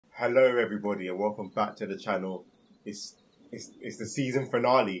Hello everybody and welcome back to the channel. It's the season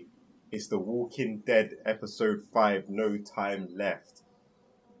finale. It's the Walking Dead episode 5, No Time Left.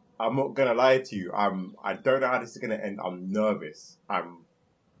 I'm not gonna lie to you, I don't know how this is gonna end. I'm nervous. I'm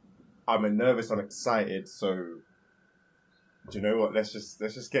nervous, I'm excited, so do you know what? Let's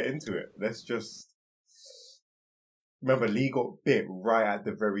just get into it. Remember, Lee got bit right at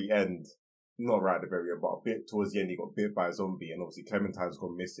the very end. Not right at the very end, but a bit towards the end, he got bit by a zombie, and obviously Clementine's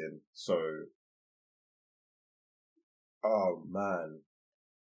gone missing. So, oh man,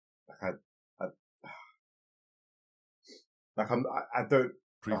 I don't.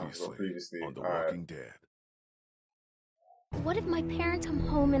 Previously on The Walking Dead. What if my parents come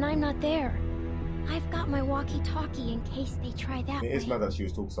home and I'm not there? I've got my walkie-talkie in case they try that. It is mad that she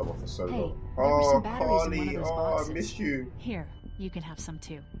was talking to someone for so long. There were some Oh, batteries in one of Carly, those I boxes. missed you. Here, you can have some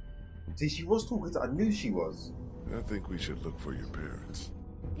too. See, she was talking to. I knew she was. I think we should look for your parents.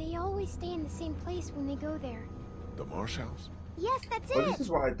 They always stay in the same place when they go there. The Marsh House? Yes, that's But it! this is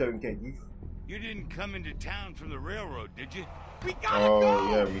what I don't get. You didn't come into town from the railroad, did you? We gotta Oh,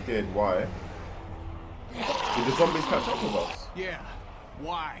 go! yeah, we did. Why? Did the zombies catch up with us? Yeah,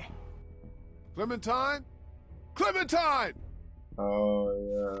 why? Clementine? Clementine! Oh,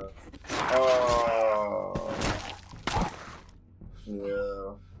 yeah. Oh.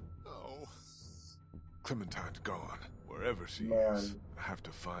 Yeah. Oh. Clementine's gone. Wherever she Man. is, I have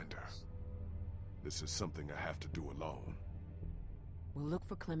to find her. This is something I have to do alone. We'll look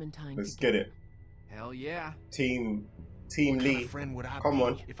for Clementine. Let's get it. Hell yeah. Team What kind Lee. of friend would I Come be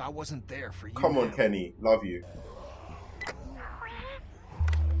on. if I wasn't there for you? Come on, now? Kenny. Love you.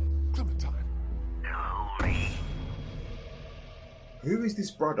 Clementine. Who is this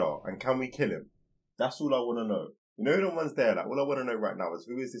brother and can we kill him? That's all I want to know. You know, no one's there. Like, all I want to know right now is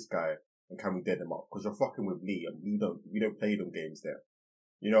who is this guy and can we dead him up? Because you're fucking with Lee and we don't play them games there.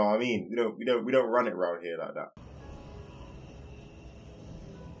 You know what I mean? We don't run it around here like that.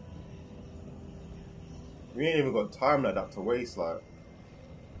 We ain't even got time like that to waste. Like,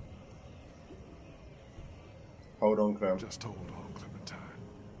 hold on, Clem. Just hold on, Clementine.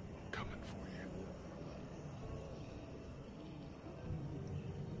 I'm coming for you.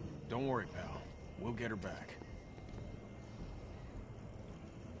 Don't worry, pal. We'll get her back.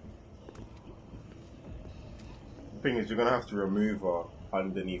 The thing is, you're gonna have to remove her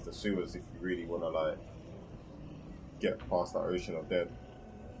underneath the sewers if you really want to like get past that ocean of dead.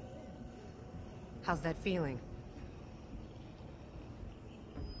 How's that feeling?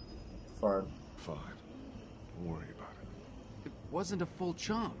 Fine. Fine. Don't worry about it. It wasn't a full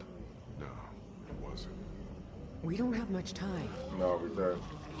chomp. No, it wasn't. We don't have much time. No, we don't.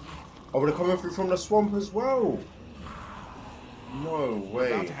 Oh, they're coming through from the swamp as well. No We're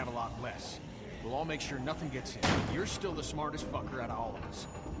about way. to have a lot less. We'll all make sure nothing gets in. You're still the smartest fucker out of all of us.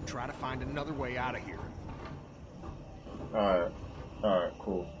 Try to find another way out of here. Alright,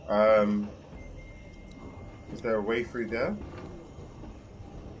 cool. Is there a way through there?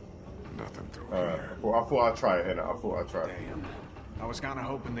 Nothing through Alright, here. I thought I'd try it, innit? I thought I'd try it. Damn. I was kind of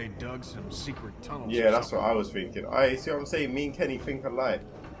hoping they dug some secret tunnels. Yeah, or that's what something. I was thinking. Alright, see what I'm saying? Me and Kenny think alike.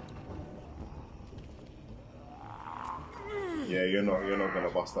 Yeah, you're not gonna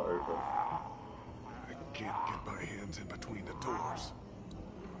bust that open. I can't get my hands in between the doors.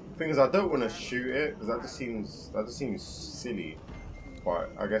 Thing is, I don't want to shoot it because that just seems silly.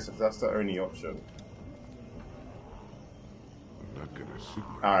 But I guess if that's the only option. I'm not gonna shoot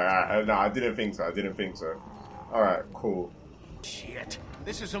my Alright, no, I didn't think so. Alright, cool. Shit.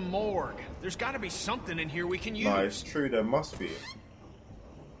 This is a morgue. There's got to be something in here we can use. No, it's true, there must be.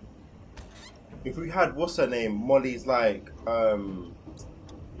 If we had, what's her name? Molly's like,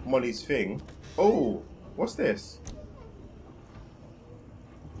 Molly's thing. Oh, what's this?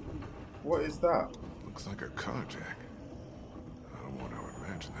 What is that? Looks like a car jack. I don't want to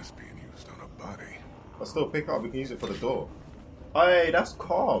imagine this being used on a body. I'll still pick it up, we can use it for the door. Hey, that's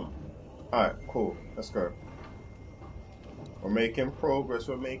calm. Alright, cool, let's go. We're making progress,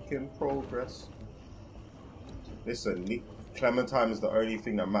 Listen, Clementine is the only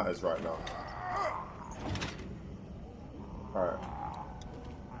thing that matters right now. Alright.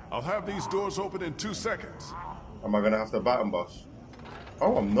 I'll have these doors open in 2 seconds. Am I gonna have to bat and bush?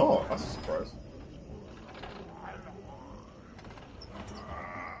 Oh, I'm not. That's a surprise.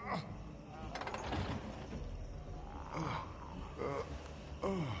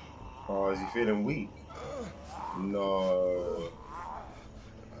 Oh, is he feeling weak? No.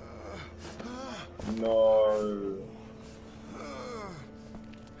 No.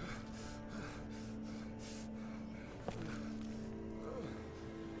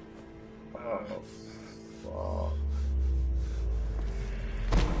 Oh, fuck.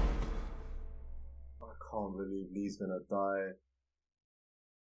 can't believe Lee's gonna die.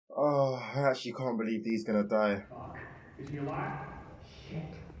 Oh, I actually can't believe Lee's gonna die. Fuck. Is he alive? Shit.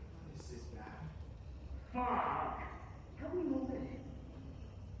 This is bad. Fuck. Help me move it.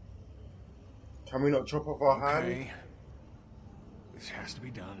 Can we not chop off our hand? Okay. This has to be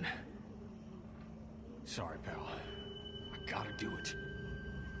done. Sorry, pal. I gotta do it.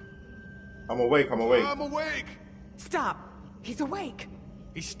 I'm awake, I'm awake. I'm awake! Stop! He's awake!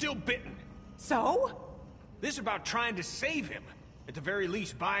 He's still bitten. So? This is about trying to save him. At the very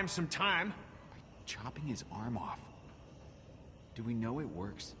least, buy him some time. Chopping his arm off. Do we know it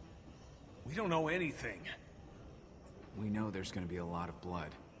works? We don't know anything. We know there's gonna be a lot of blood.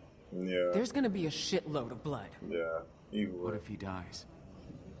 Yeah. There's gonna be a shitload of blood. Yeah. Either What way. if he dies?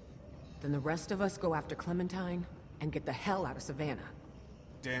 Then the rest of us go after Clementine and get the hell out of Savannah.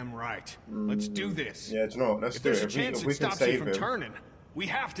 Damn right. Let's do this. Yeah, do you know what? Let's If do there's it. a chance If we it can stops you save from him, turning, we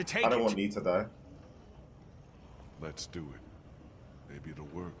have to take I don't it. want Lee to die. Let's do it. Maybe it'll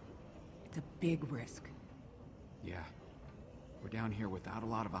work. It's a big risk. Yeah. We're down here without a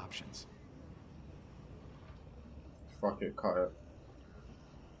lot of options. Fuck it, cut it.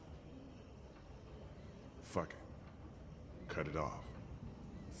 Fuck it. Cut it off.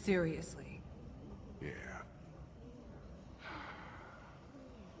 Seriously. Yeah.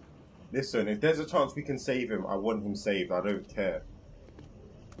 Listen, if there's a chance we can save him, I want him saved. I don't care.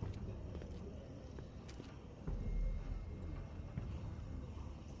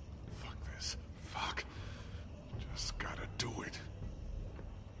 Fuck this. Fuck. Just gotta do it.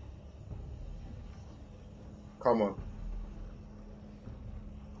 Come on.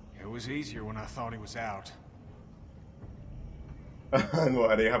 It was easier when I thought he was out. And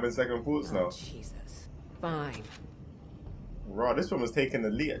what, are they having second thoughts now? Oh, Jesus. Fine. Right, this one was taking the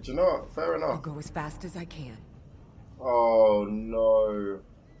lead. Do you know what? Fair I'll enough. go as fast as I can. Oh, no.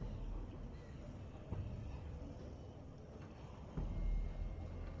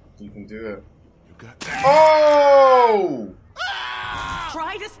 You can do it. You got that. Oh!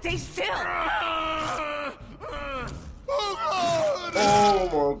 Try to stay still!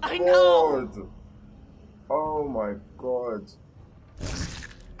 Oh my I god! know. Oh my god.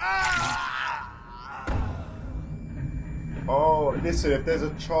 Oh, listen, if there's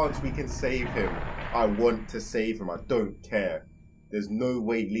a chance we can save him, I want to save him. I don't care. There's no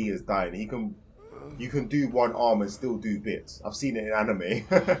way Lee is dying. You can do one arm and still do bits. I've seen it in anime.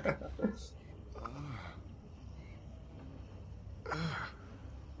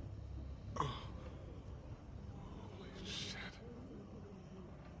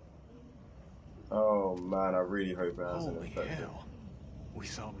 Oh man, I really hope it hasn't Holy affected. hell. We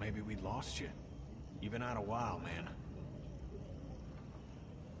thought maybe we'd lost you. You've been out a while, man.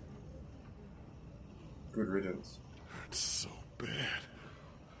 Good riddance. Hurts so bad.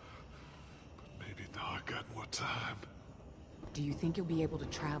 But maybe now I got more time. Do you think you'll be able to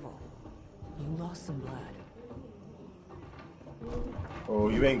travel? You lost some blood. Oh,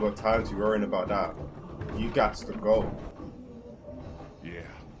 you ain't got time to worrying about that. You got to go. Yeah.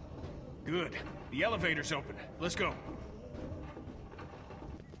 Good. The elevator's open. Let's go.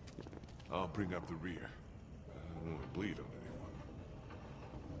 I'll bring up the rear. I don't want to bleed on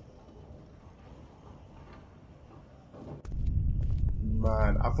anyone.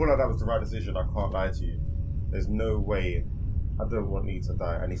 Man, I feel like that was the right decision. I can't lie to you. There's no way. I don't want Lee to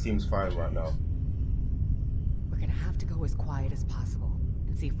die, and he seems fine right now. We're gonna have to go as quiet as possible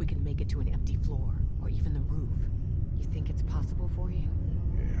and see if we can make it to an empty floor or even the roof. You think it's possible for you?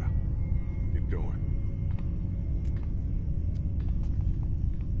 Yeah. Keep going.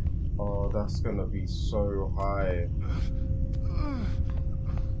 Oh, that's gonna be so high.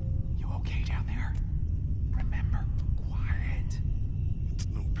 You okay down there? Remember, quiet. It's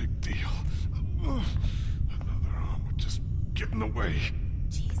no big deal. Another arm would just get in the way.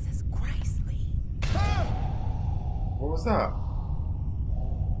 Jesus Christ, Lee. What was that?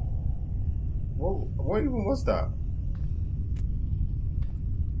 What even was that?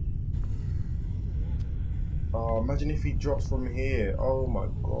 Oh, imagine if he drops from here. Oh my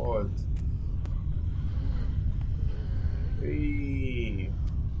god. Eee.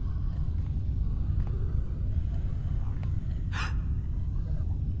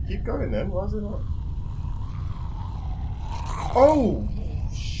 Keep going then, why is it not? Oh!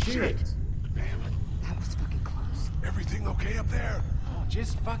 Shit! That was fucking close. Everything okay up there? Oh,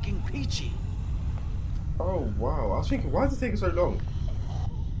 just fucking peachy. Oh wow, I was thinking, why is it taking so long?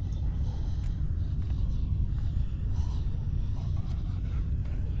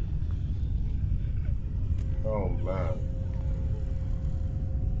 Oh man.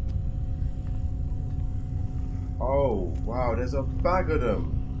 Oh wow, there's a bag of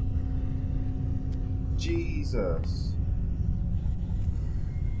them. Jesus.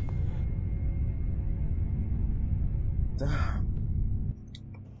 Damn.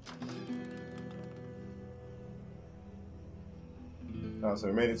 Oh, so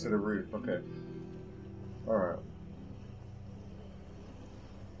we made it to the roof. Okay. Alright.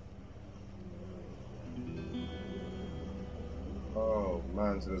 Oh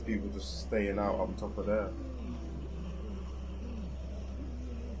man, so there's people just staying out on top of there.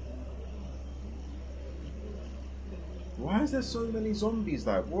 Why is there so many zombies?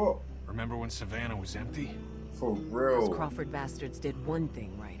 Like, what? Remember when Savannah was empty? For Those real. Crawford bastards did one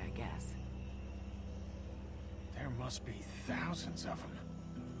thing right, I guess. There must be thousands of them.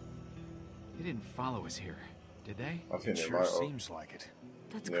 They didn't follow us here, did they? I think It they sure might have. seems like it.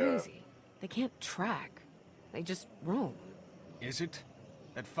 That's Yeah. crazy. They can't track. They just roam. Is it?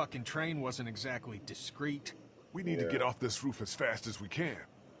 That fucking train wasn't exactly discreet. We need to get off this roof as fast as we can.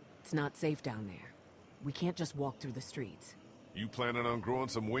 It's not safe down there. We can't just walk through the streets. You planning on growing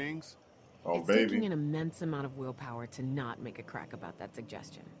some wings? Oh, It's taking baby. an immense amount of willpower to not make a crack about that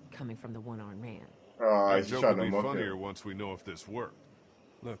suggestion, coming from the one-armed man. Oh, That he's joke trying will to be mock funnier it. once we know if this worked.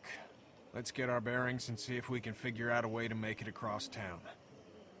 Look, let's get our bearings and see if we can figure out a way to make it across town.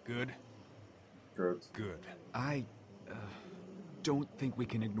 Good? Good. Good. I don't think we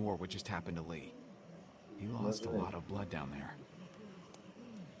can ignore what just happened to Lee. He lost a Okay. lot of blood down there.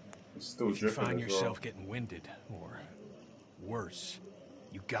 It's still If you dripping find as yourself well. getting winded, or worse,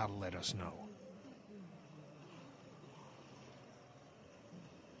 you gotta let us know.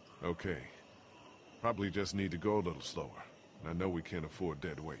 Okay. Probably just need to go a little slower. I know we can't afford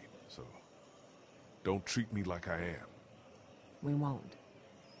dead weight, so don't treat me like I am. We won't.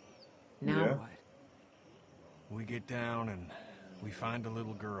 Now Yeah. what? We get down and we find a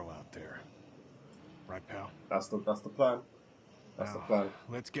little girl out there. Right, pal? That's the plan. That's the Now, plan.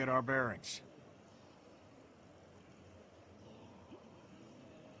 let's get our bearings.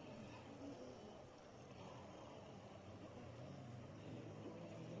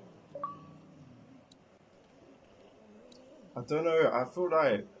 I don't know.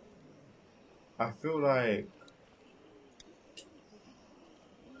 I feel like.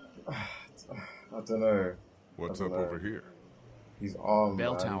 I don't know. What's I up don't know. over here? He's armed.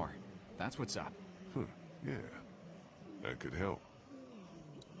 Bell man. tower. That's what's up. Huh, yeah. That could help.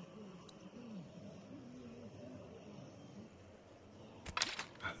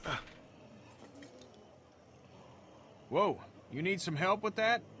 Whoa, you need some help with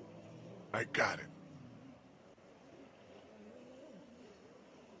that? I got it.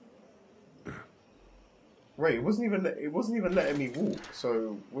 Wait, it wasn't even letting me walk.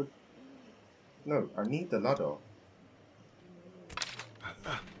 So what? No, I need the ladder.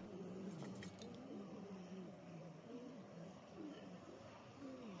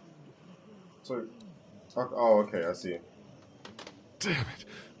 So, oh, okay, I see. Damn it.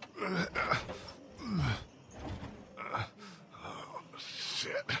 Oh,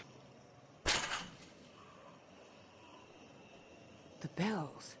 shit. The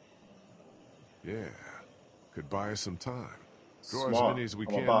bells. Yeah. Could buy us some time. Draw as Smart. many as we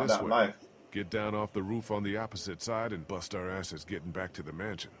I'm can about this that way. life. Get down off the roof on the opposite side and bust our asses getting back to the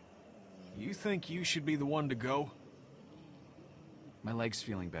mansion. You think you should be the one to go? My leg's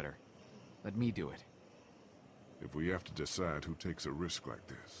feeling better. Let me do it. If we have to decide who takes a risk like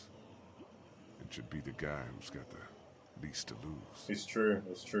this, it should be the guy who's got the least to lose. It's true.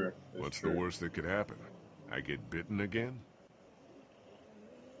 It's true. It's What's true. the worst that could happen? I get bitten again?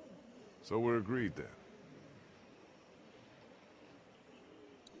 So we're agreed then.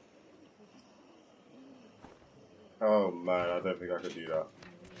 Oh man, I don't think I could do that.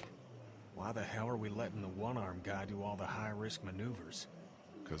 Why the hell are we letting the one-armed guy do all the high-risk maneuvers?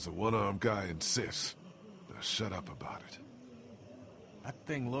 Because the one-armed guy insists. Now shut up about it. That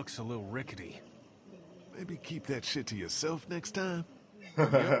thing looks a little rickety. Maybe keep that shit to yourself next time?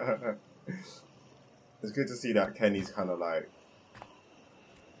 It's good to see that Kenny's kind of like,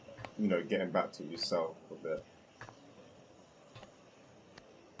 you know, getting back to himself a bit.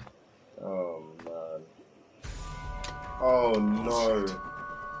 Oh man. Oh no.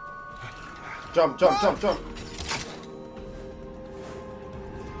 Jump, jump, jump, jump.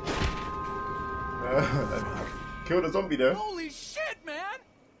 Kill the zombie there. Holy shit, man!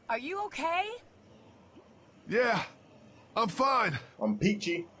 Are you okay? Yeah, I'm fine. I'm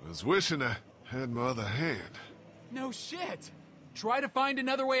peachy. I was wishing I had my other hand. No shit! Try to find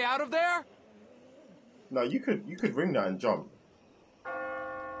another way out of there? No, you could ring that and jump.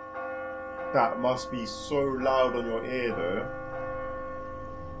 That must be so loud on your ear though.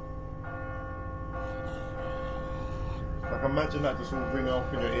 Like imagine that just all ringing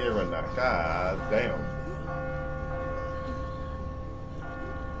up in your ear and that. God damn.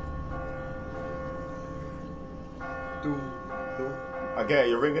 I get it,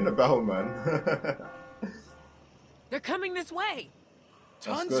 you're ringing the bell, man. They're coming this way.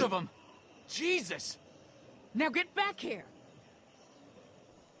 Tons of them. Jesus. Now get back here.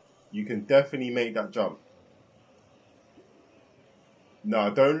 You can definitely make that jump. No,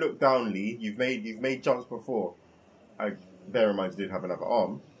 don't look down, Lee. You've made jumps before. Bear in mind you did have another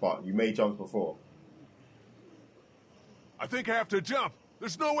arm, but you made jumps before. I think I have to jump.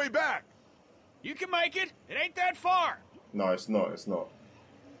 There's no way back. You can make it. It ain't that far. No, it's not. It's not.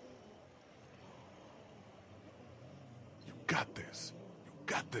 You got this. You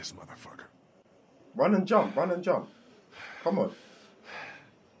got this, motherfucker. Run and jump. Run and jump. Come on.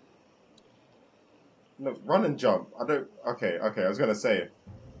 No, run and jump. I don't... Okay, I was going to say it.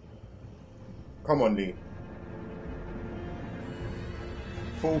 Come on, Lee.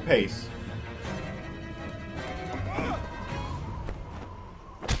 Full pace.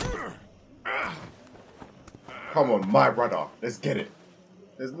 Come on, my brother. Let's get it.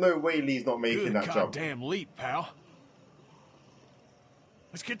 There's no way Lee's not making that jump. Goddamn leap, pal.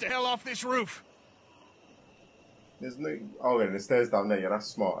 Let's get the hell off this roof. There's no... Oh, yeah, the stairs down there. Yeah, that's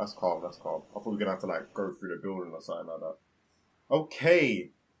smart. That's calm. That's calm. I thought we were going to have to, like, go through the building or something like that. Okay.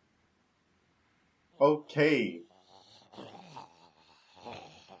 Okay.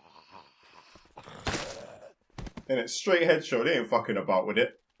 And it's straight headshot. They ain't fucking about with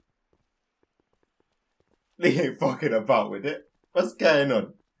it. They ain't fucking about with it. What's going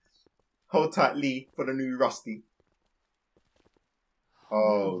on? Hold tight, Lee, for the new Rusty.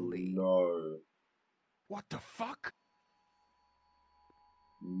 Oh, no. What the fuck?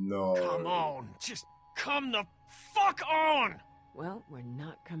 No. Come on. Just come the fuck on! Well, we're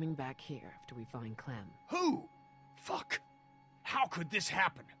not coming back here after we find Clem. Who? Fuck. How could this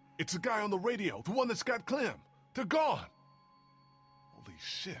happen? It's the guy on the radio, the one that's got Clem. They're gone. Holy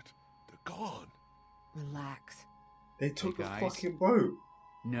shit. They're gone. Relax. They took Hey, the guys. fucking boat.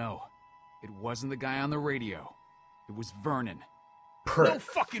 No, it wasn't the guy on the radio. It was Vernon. No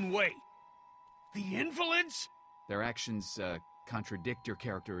fucking way. The invalids? Their actions contradict your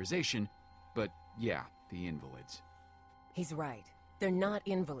characterization, but yeah, the invalids. He's right. They're not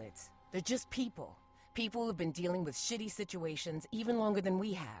invalids. They're just people. People who've been dealing with shitty situations even longer than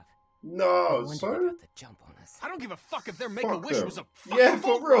we have. No, When son. did they got the jump on us? I don't give a fuck if their Fuck Make-A-Wish them. was a fucking Yeah,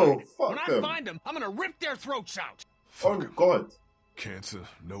 for boat real. ride. Fuck When them. I find them, I'm gonna rip their throats out. Oh, God. Cancer,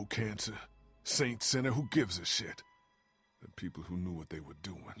 no cancer. Saint, sinner, who gives a shit? The people who knew what they were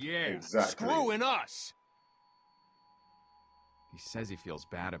doing. Yeah, Exactly. screwing us. He says he feels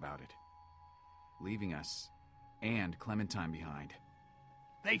bad about it. Leaving us and Clementine behind.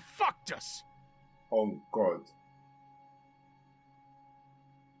 They fucked us. Oh, God.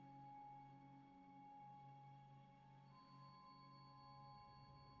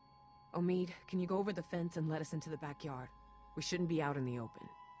 Omid, can you go over the fence and let us into the backyard? We shouldn't be out in the open.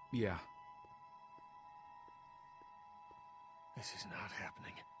 Yeah. This is not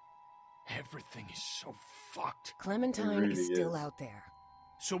happening. Everything is so fucked. Clementine really is still is. out there.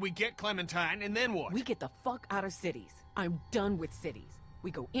 So we get Clementine, and then what? We get the fuck out of cities. I'm done with cities. We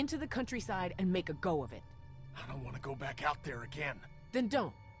go into the countryside and make a go of it. I don't want to go back out there again. Then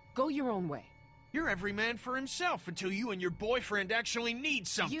don't. Go your own way. You're every man for himself until you and your boyfriend actually need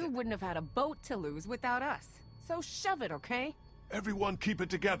something. You wouldn't have had a boat to lose without us. So shove it, okay? Everyone keep it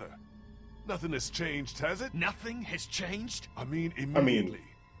together. Nothing has changed, has it? Nothing has changed? I mean, immediately.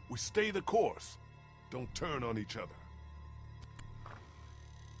 We stay the course. Don't turn on each other.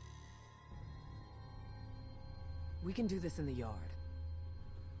 We can do this in the yard.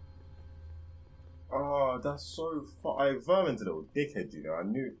 Oh, that's so Vermin's a little dickhead, you know. I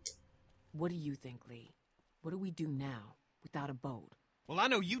knew... What do you think, Lee? What do we do now, without a boat? Well, I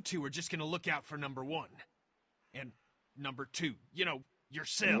know you two are just gonna look out for number one. And number two, you know,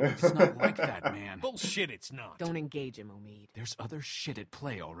 yourself. It's not like that, man. Bullshit, it's not. Don't engage him, Omid. There's other shit at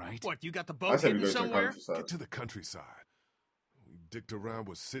play, all right? What, you got the I boat said we hidden go to the somewhere? countryside. Get to the countryside. We dicked around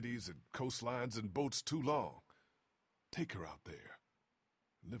with cities and coastlines and boats too long. Take her out there.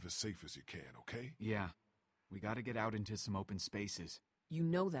 Live as safe as you can, okay? Yeah. We gotta get out into some open spaces. You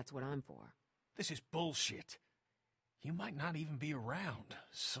know that's what I'm for. This is bullshit. You might not even be around,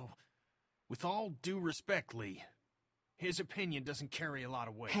 so... With all due respect, Lee, his opinion doesn't carry a lot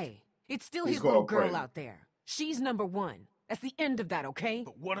of weight. Hey, it's still He's his got little a girl point. out there. She's number one. That's the end of that, okay?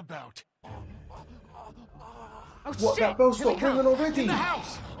 But what about... Oh, What, shit! that bell Here they stopped come. ringing already? In the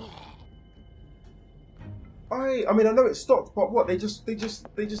house! I mean, I know it stopped, but what? They just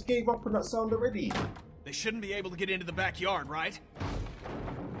gave up on that sound already. They They shouldn't be able to get into the backyard, right?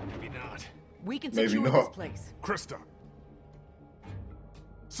 Maybe not. We can Maybe secure not. this place. Krista,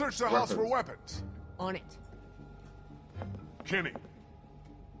 search the house for weapons. On it. Kenny,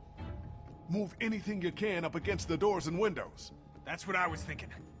 move anything you can up against the doors and windows. That's what I was thinking.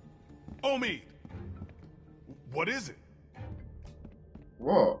 Omid, what is it?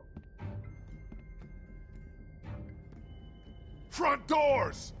 What? Front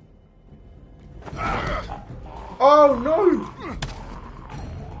doors! Oh no!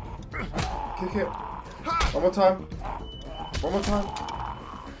 Kick it. One more time. One more time.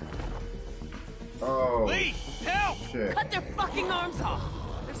 Oh. Lee, help! Shit. Cut their fucking arms off!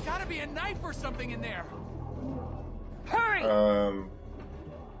 There's gotta be a knife or something in there. Hurry!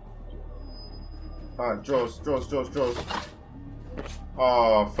 Alright, Jaws.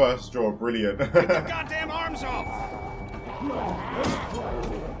 Oh, first draw, brilliant. Get their goddamn arms off!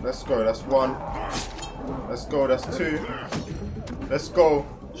 Let's go, that's one. Let's go, that's two. Let's go.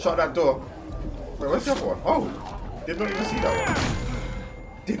 Shut that door. Wait, where's the other one? Oh, did not even see that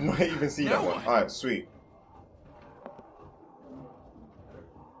one. Did not even see that one. Alright, sweet.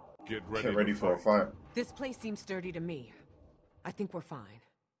 Get Get ready for a fight. This place seems sturdy to me. I think we're fine.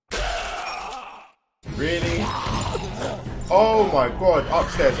 Really? Oh my god.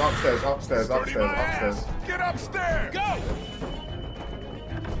 Upstairs. Get upstairs! Go!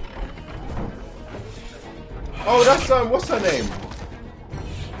 Oh, that's what's her name?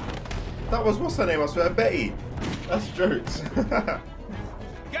 That was what's her name? I swear, Betty. That's jokes.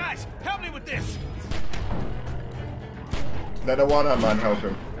 Guys, help me with this! Let the one man help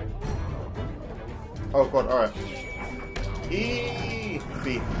him. Oh god, alright. B.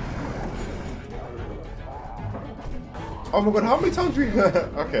 Oh my god, how many times we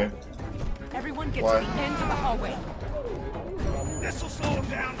okay. Everyone get Why? to the end of the hallway. This'll slow them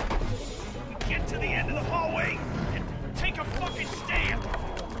down. We get to the end of the hallway and take a fucking stand.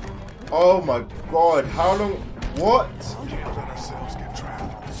 Oh my god, how long? What? Can't let ourselves get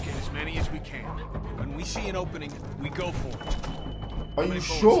trapped. Let's get as many as we can. When we see an opening, we go for it. Are you How many bullets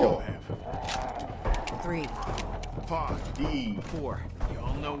sure? y'all have? 3, 5. D. 4. You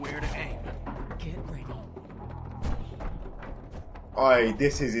all know where to aim. Get ready. Aye,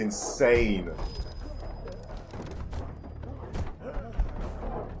 this is insane.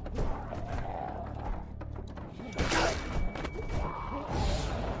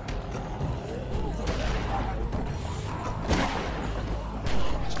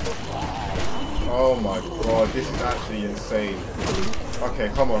 Oh my god, this is actually insane. Okay,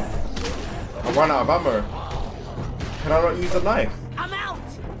 come on. I ran out of ammo. Can I not use a knife? I'm out!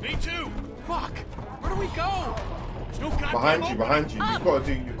 Me too. Fuck! Where do we go? There's no goddamn Behind you, opening. behind you.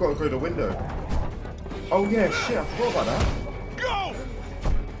 You've got to go to the window. Oh yeah, shit, I forgot about that. Go!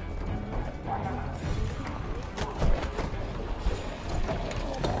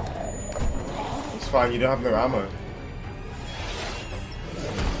 It's fine, you don't have no ammo.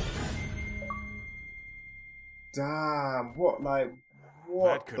 Damn, what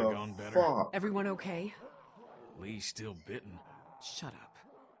That could've the gone better. fuck? Everyone okay? Lee's still bitten. Shut up.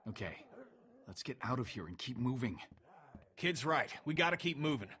 Okay, let's get out of here and keep moving. Kid's right. We gotta keep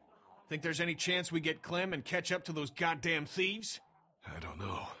moving. Think there's any chance we get Clem and catch up to those goddamn thieves? I don't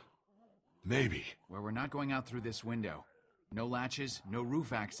know. Maybe. Where we're not going out through this window. No latches, no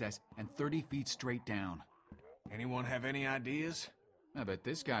roof access, and 30 feet straight down. Anyone have any ideas? I bet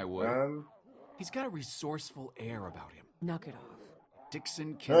this guy would. He's got a resourceful air about him. Knock it off.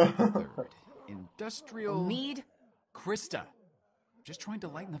 Dixon Kelly III. Industrial... Mead? Krista. Just trying to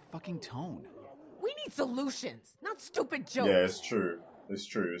lighten the fucking tone. We need solutions, not stupid jokes. Yeah, it's true. It's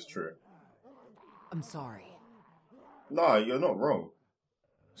true. I'm sorry. No, you're not wrong.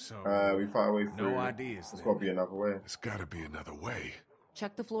 So, We fight our way through. no ideas There's then. got to be another way. There's gotta be another way.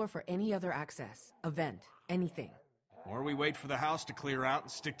 Check the floor for any other access, a vent, anything. or we wait for the house to clear out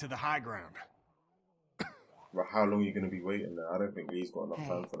and stick to the high ground. But how long are you going to be waiting there? I don't think Lee's got enough Hey.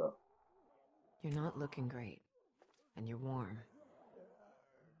 time for that. You're not looking great. And you're warm.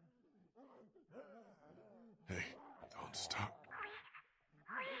 Hey, don't stop.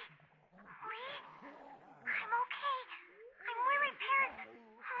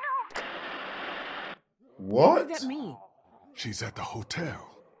 What? What did that mean? She's at the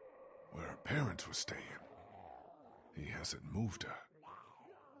hotel where her parents were staying. He hasn't moved her.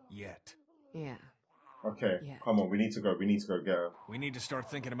 Yet. Yeah. Okay, Yeah. come on. We need to go. We need to go get her. We need to start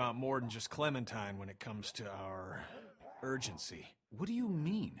thinking about more than just Clementine when it comes to our urgency. What do you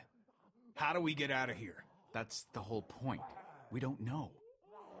mean? How do we get out of here? That's the whole point. We don't know.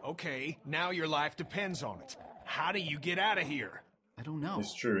 Okay, now your life depends on it. How do you get out of here? I don't know.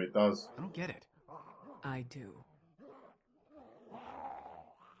 It's true. It does. I don't get it. I do.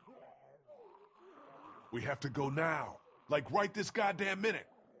 We have to go now. Like right this goddamn minute.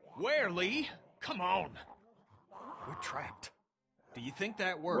 Where, Lee? Come on. We're trapped. Do you think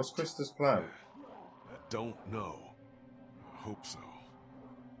that worked? What's Krista's plan? I don't know. I hope so.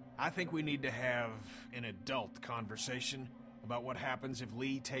 I think we need to have an adult conversation about what happens if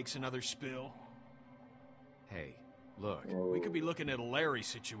Lee takes another spill. Hey, look. We could be looking at a Larry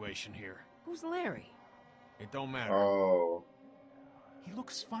situation here. Who's Larry? It don't matter. Oh. He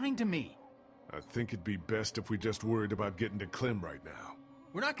looks fine to me. I think it'd be best if we just worried about getting to Clem right now.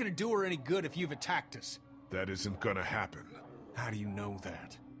 We're not gonna do her any good if you've attacked us. That isn't gonna happen. How do you know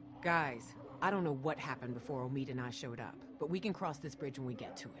that? Guys, I don't know what happened before Omid and I showed up, but we can cross this bridge when we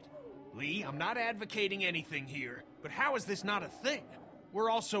get to it. Lee, I'm not advocating anything here, but how is this not a thing? We're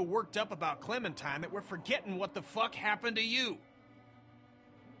all so worked up about Clementine that we're forgetting what the fuck happened to you.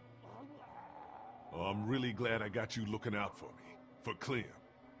 Oh, I'm really glad I got you looking out for me. For Clem.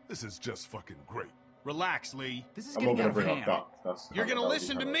 This is just fucking great. Relax, Lee. This is I'm not getting out gonna of bring up hand. Doc. You're gonna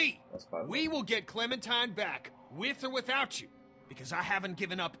listen to me. That's fine. We will get Clementine back, with or without you. Because I haven't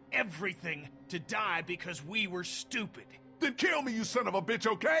given up everything to die because we were stupid. Then kill me, you son of a bitch,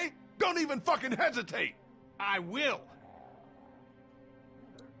 okay? Don't even fucking hesitate! I will.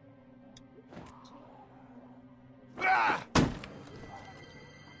 Ah!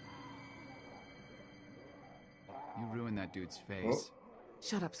 You ruined that dude's face.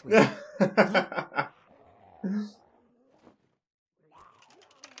 Shut up, sweetie.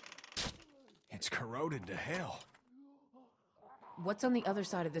 It's corroded to hell. What's on the other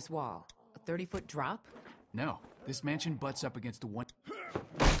side of this wall? A 30-foot drop? No, this mansion butts up against the one...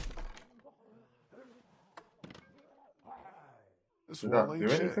 This Did wall that ain't do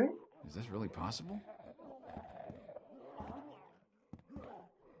shit. anything? Is this really possible?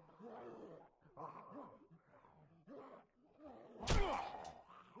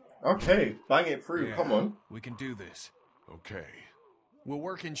 Okay, bang it through. Yeah, Come on. We can do this. Okay. We'll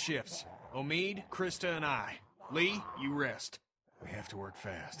work in shifts. Omid, Krista, and I. Lee, you rest. We have to work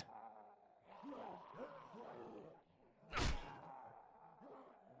fast.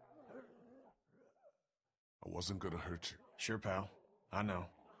 I wasn't gonna hurt you. Sure, pal. I know.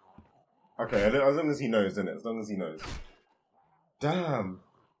 Okay, as long as he knows, innit? As long as he knows. Damn.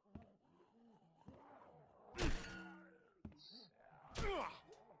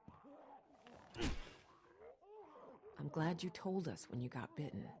 I'm glad you told us when you got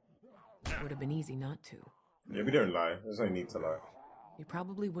bitten. It would have been easy not to. Yeah, we don't lie. There's no need to lie. We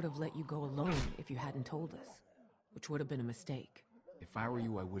probably would have let you go alone if you hadn't told us, which would have been a mistake. If I were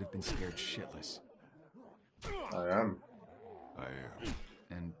you, I would have been scared shitless. I am. I am.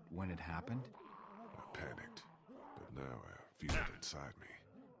 And when it happened? I panicked. But now I feel it inside me.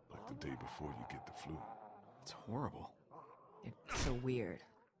 Like the day before you get the flu. It's horrible. It's so weird.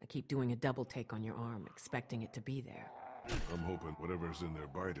 I keep doing a double take on your arm, expecting it to be there. I'm hoping whatever's in their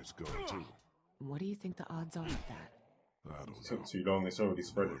bite is gone too. What do you think the odds are of that? I don't It know. took too long. It's already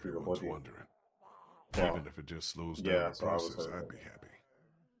spread Know through the everyone's body. wondering. Wow. Even if it just slows Yeah, down that's the what I was process, hoping. I'd be happy.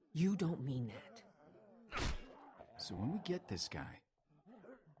 You don't mean that. So when we get this guy,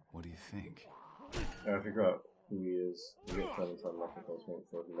 what do you think? Yeah, I figure out who he is. We get Clementine like it does, make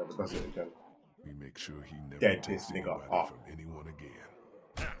sure he never does it again. We make sure he never Dead takes this nigga anybody up. from anyone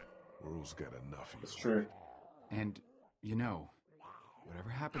again. World's got enough of It's you. true. And, you know, whatever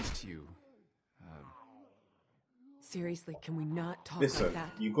happens to you, Seriously, can we not talk Listen, like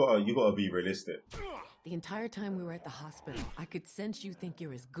that? you gotta be realistic. The entire time we were at the hospital, I could sense you think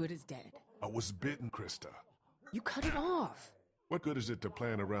you're as good as dead. I was bitten, Krista. You cut it off. What good is it to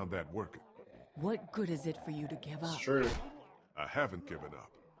plan around that working? What good is it for you to give It's up? true. I haven't given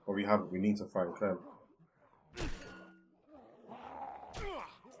up. But we haven't. We need to find Clem.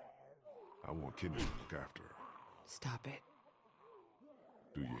 I want Kimmy to look after her. Stop it.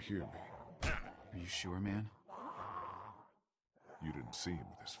 Do you hear me? are you sure, man? You didn't see him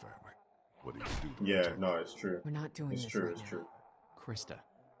with his family. What did you do to Yeah, protect no, him? it's true. We're not doing It's this true. right It's now. true. Krista,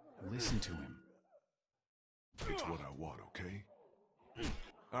 listen to him. It's what I want, okay?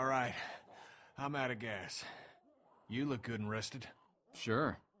 All right. I'm out of gas. You look good and rested.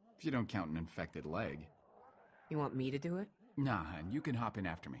 Sure, if you don't count an infected leg. You want me to do it? Nah, hun, you can hop in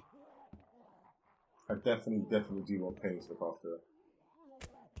after me. I definitely do want Penny to look after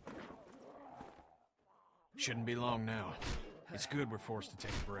her. Shouldn't be long now. It's good we're forced to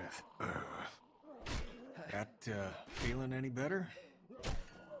take a breath. Feeling any better?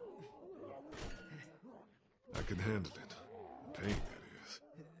 I can handle it. The pain, that is.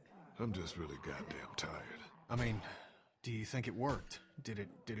 I'm just really goddamn tired. I mean, do you think it worked? Did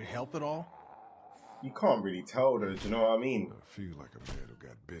it help at all? You can't really tell though, do you know what I mean? I feel like a man who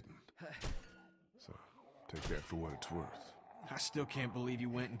got bitten. So, take that for what it's worth. I still can't believe you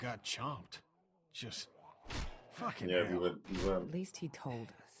went and got chomped. Just fucking Yeah, hell. we were. At least he told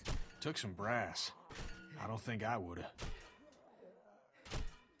us. Took some brass. I don't think I would've.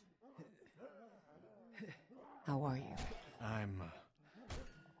 How are you? I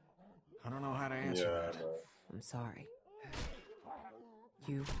don't know how to answer that. No. I'm sorry.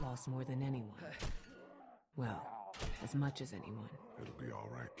 You've lost more than anyone. Well, as much as anyone. It'll be all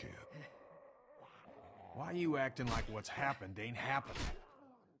right, kid. Why you acting like what's happened ain't happened?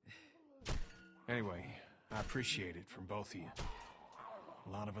 Anyway, I appreciate it from both of you. A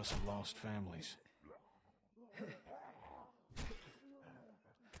lot of us have lost families.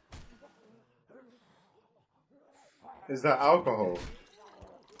 Is that alcohol?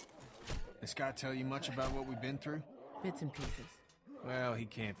 This guy tell you much about what we've been through? Bits and pieces. Well, he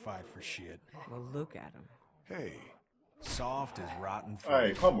can't fight for shit. Well, look at him. Hey. Soft as rotten fruit.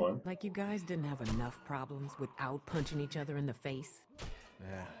 Hey, come on. Like you guys didn't have enough problems without punching each other in the face?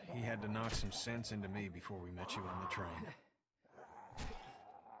 Yeah, he had to knock some sense into me before we met you on the train.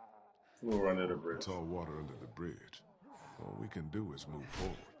 We're under the bridge. It's all water under the bridge. All we can do is move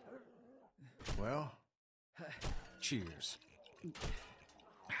forward. Well, cheers.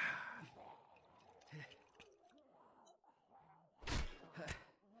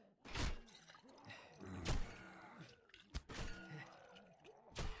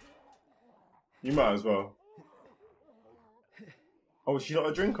 You might as well. Oh, she's not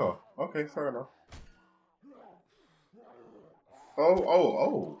a drinker. Okay, fair enough.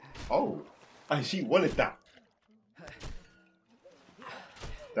 Oh. And she wanted that.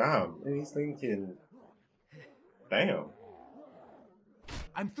 Damn. And he's thinking, damn.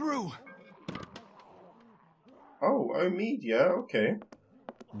 I'm through. Oh, media, okay.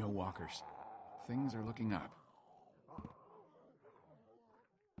 No walkers. Things are looking up.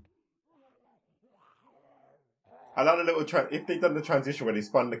 I like the little if they'd done the transition where they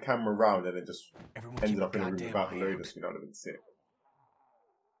spun the camera around and then just Everyone ended keep up in a room goddamn without the eye out. loaders, you know, that would have been sick.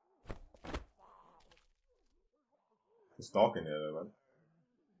 It's dark in here though, man.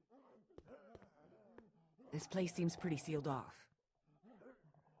 This place seems pretty sealed off.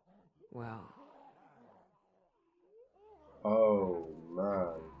 Well, Oh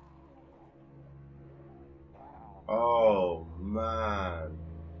man. Oh man.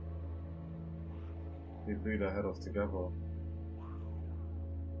 They blew their head off together.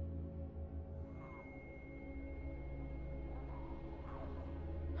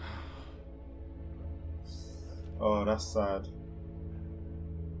 Oh, that's sad.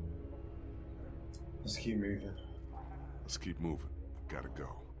 Let's keep moving. Let's keep moving. Gotta go.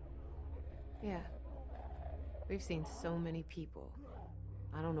 yeah. We've seen so many people.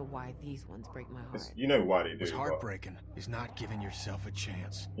 I don't know why these ones break my heart. You know why they do. What's but- heartbreaking is not giving yourself a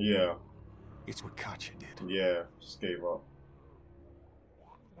chance. Yeah, It's what Katya did. yeah. Just gave up.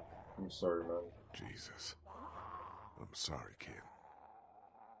 I'm sorry, man. Jesus. I'm sorry, kid.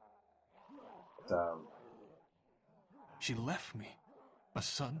 Damn. She left me. A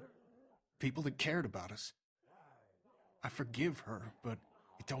son. People that cared about us. I forgive her, but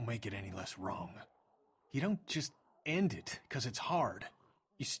it don't make it any less wrong. You don't just end it because it's hard.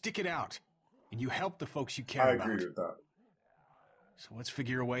 You stick it out, and you help the folks you care I about. agree with that. So let's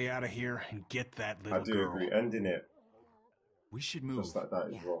figure a way out of here and get that little I do girl. agree. Ending it We should move. just like that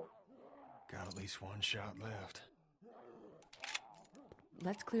is Yeah. wrong. Got at least one shot left.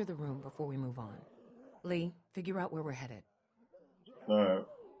 Let's clear the room before we move on. Lee, figure out where we're headed. No.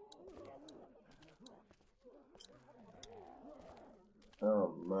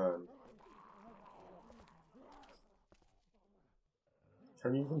 Oh man.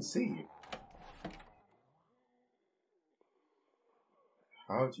 Can you even see?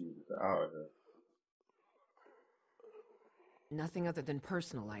 How do you get out of here? Nothing other than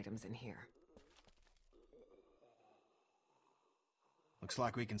personal items in here. Looks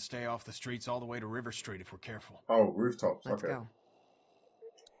like we can stay off the streets all the way to River Street if we're careful. Oh, rooftops. Let's Okay. go.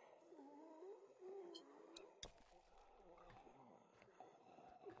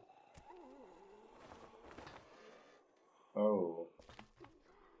 Oh.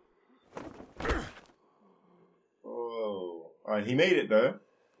 Oh. Alright, he made it though.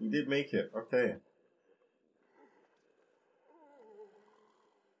 He did make it. Okay.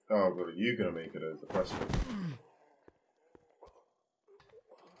 Oh, but are you gonna make it is the question.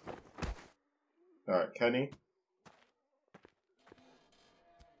 Alright, Kenny.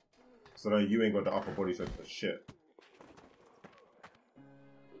 So now you ain't got the upper body strength for shit.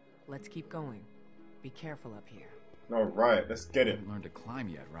 Let's keep going. Be careful up here. Alright, let's get it. Haven't learned to climb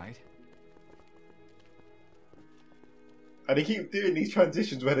yet, right? And they keep doing these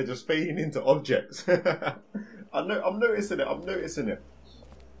transitions where they're just fading into objects. I'm noticing it. I'm noticing it.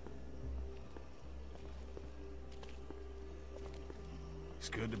 It's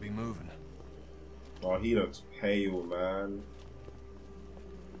good to be moving. Oh, he looks pale, man.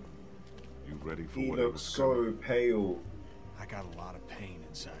 You ready for He whatever's looks so pale. I got a lot of pain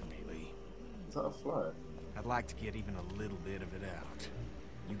inside me, Lee. Is that a fly? I'd like to get even a little bit of it out.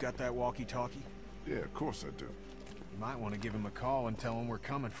 You got that walkie-talkie? Yeah, of course I do. You might want to give him a call and tell him we're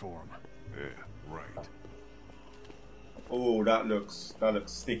coming for him. Yeah, right. Oh, that looks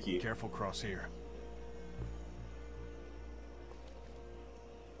sticky. Careful cross here.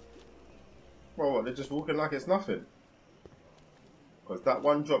 Well, what, they're just walking like it's nothing. Because that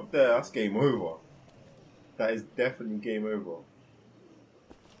one drop there, that's game over. That is definitely game over.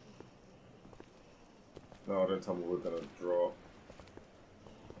 No, don't tell me we're gonna drop.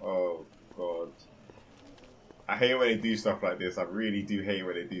 Oh, God. I hate when they do stuff like this. I really do hate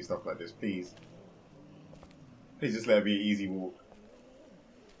when they do stuff like this. Please. Please just let it be an easy walk.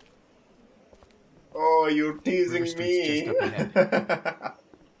 Oh, you're teasing me. Just up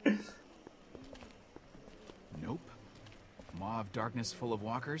ahead. Nope. Maw of darkness full of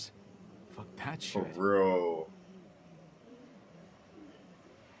walkers? Fuck that shit. For real.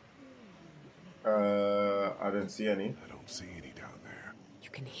 I didn't see any. I don't see any down there. You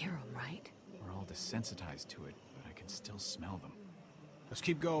can hear them, right? We're all desensitized to it, but I can still smell them. Let's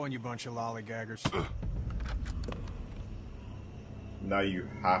keep going, you bunch of lollygaggers. Now you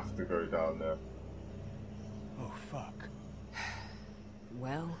have to go down there. Oh, fuck.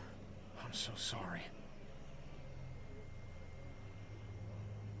 Well, I'm so sorry.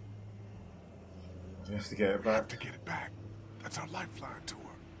 You have to get it We have back. to get it back. That's our lifeline to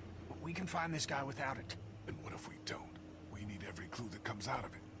her. We can find this guy without it. And what if we don't? We need every clue that comes out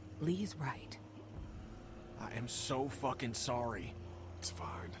of it. Lee's right. I am so fucking sorry. It's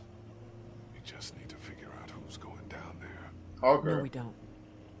fine. We just need to figure out who's going down there. Okay. No, we don't.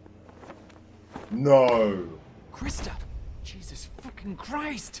 No. Krista! Jesus fucking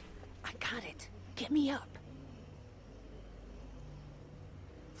Christ! I got it. Get me up.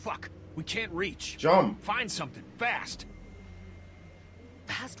 Fuck. We can't reach. Jump. Find something, fast.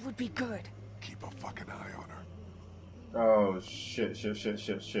 Fast would be good. Keep a fucking eye on her. Oh, shit.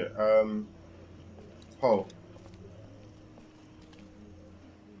 Oh.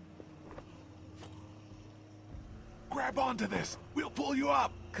 Grab onto this. We'll pull you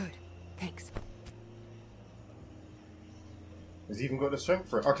up. Good. Thanks. Has he even got the strength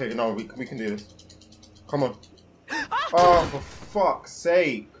for it? Okay, no, we can do this. Come on. Oh, for fuck's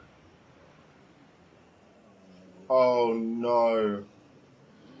sake. Oh, no.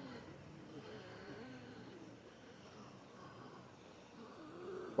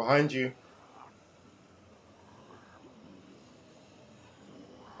 Behind you.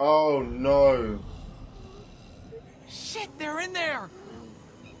 Oh, no. Shit, they're in there!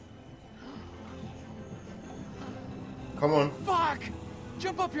 Come on. Fuck!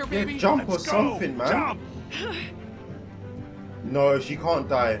 Jump up here, baby! Yeah, jump or Let's go. something, man. Jump. No, she can't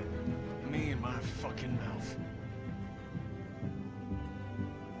die. Me and my fucking mouth.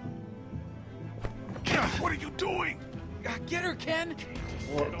 What are you doing? Get her, Ken!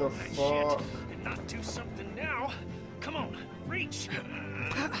 What the fuck? And not do something now. Come on, reach.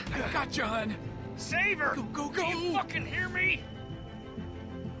 I got you, hun! Save her! Go! Do you fucking hear me?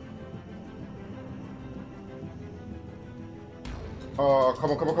 Oh,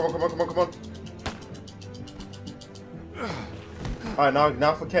 come on. Alright,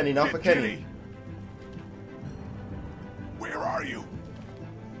 now for Kenny, Get Kenny. Where are you?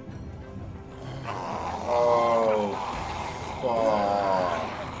 Oh, fuck.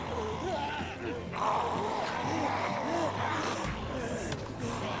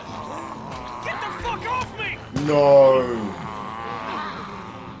 Get the fuck off me! No.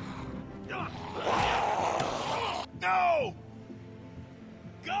 No!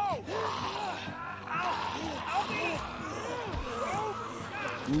 Go!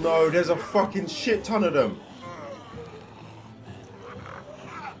 No, there's a fucking shit ton of them.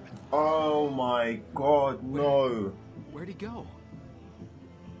 Oh my god, no. Where'd he go?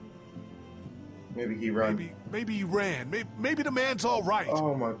 Maybe he ran. Maybe he ran. Maybe the man's all right.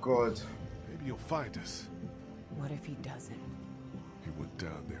 Oh my god. Maybe he'll find us. What if he doesn't? He went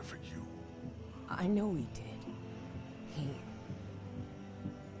down there for you. I know he did.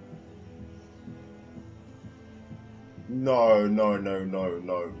 No.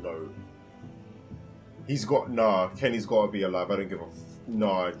 He's got, nah, Kenny's got to be alive. I don't give a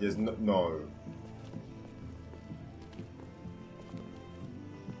no, there's no.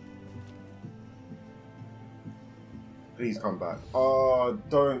 Please come back. Oh,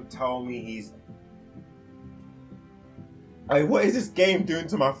 don't tell me he's... Hey, what is this game doing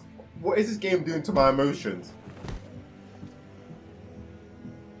to my... What is this game doing to my emotions?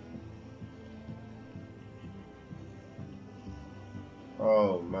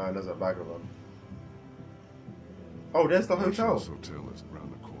 Oh man, there's a bag of them. Oh, there's the hotel. This hotel is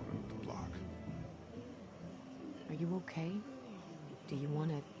around the corner of the block. Are you okay? Do you want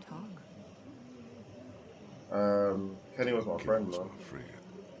to talk? Kenny was my friend, man.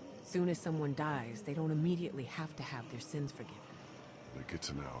 Soon as someone dies, they don't immediately have to have their sins forgiven. It gets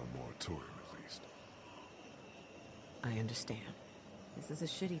an hour moratorium at least. I understand. This is a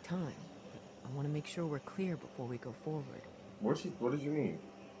shitty time. I want to make sure we're clear before we go forward. What did you mean?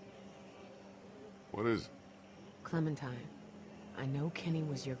 What is it? Clementine. I know Kenny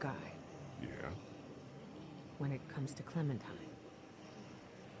was your guy. Yeah? When it comes to Clementine.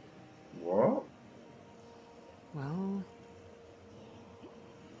 What? Well...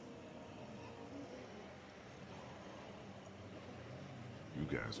 You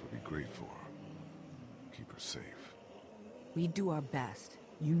guys would be great for her. Keep her safe. We do our best.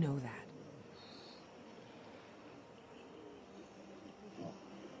 You know that.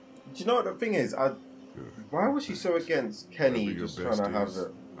 Do you know what the thing is? Why was she so against Kenny just trying to have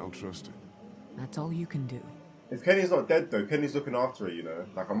it? I'll trust it. That's all you can do. If Kenny's not dead though, Kenny's looking after her, you know?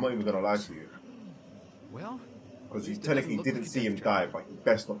 Like, I'm not even gonna lie to you. Well... Because you technically didn't see him die, but he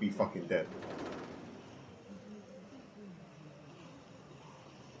best not be fucking dead.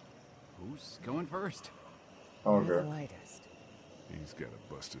 Who's going first? Okay. You're the lightest. He's got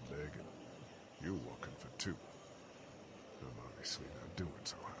a busted leg and you're walking for two. I'm obviously not doing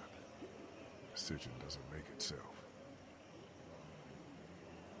so hot. Decision doesn't make itself.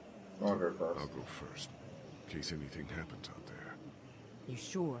 I'll go first. I'll go first, in case anything happens out there. You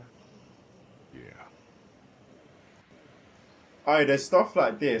sure? Yeah. Alright, there's stuff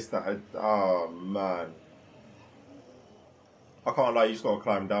like this that oh man. I can't lie, you just gotta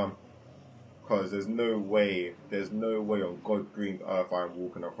climb down. Because there's no way on God green earth I'm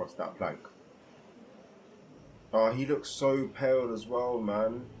walking across that plank. Oh, he looks so pale as well,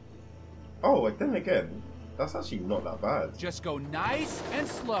 man. Oh, and then again, that's actually not that bad. Just go nice and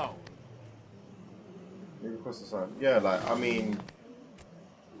slow. Maybe across the side. Yeah, like, I mean...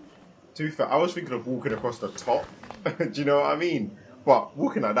 To be fair, I was thinking of walking across the top. Do you know what I mean? But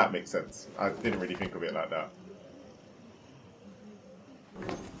walking like that makes sense. I didn't really think of it like that.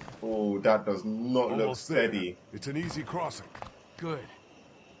 Oh, that does not look steady. There. It's an easy crossing. Good.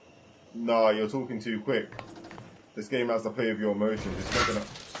 Nah, you're talking too quick. This game has to play with your emotions. It's not gonna...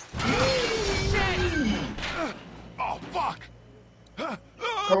 Oh, fuck! Come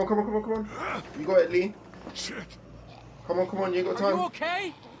on. You got it, Lee. Shit. Come on, you got time. Are you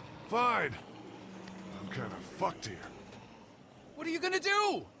okay? Fine. I'm kind of fucked here. What are you gonna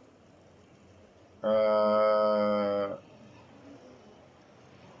do?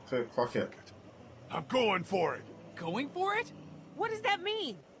 Fuck it. I'm going for it. Going for it? What does that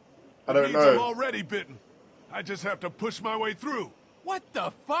mean? I don't I'm know. already bitten. I just have to push my way through. What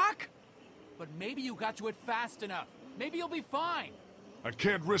the fuck? But maybe you got to it fast enough. Maybe you'll be fine. I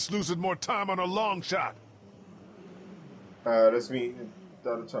can't risk losing more time on a long shot. Let's meet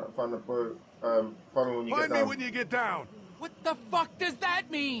down the find the boat. Find me when you get down. Find me when you get down. What the fuck does that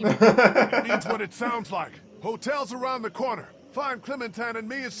mean? It means what it sounds like. Hotel's around the corner. Find Clementine and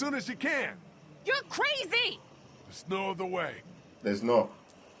me as soon as you can. You're crazy! There's no other way. There's not.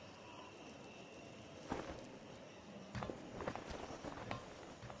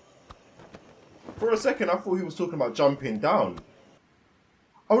 For a second, I thought he was talking about jumping down.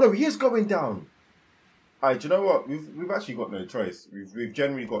 Oh no, he is going down. Alright, do you know what? We've actually got no choice. We've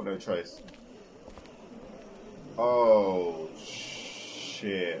generally got no choice. Oh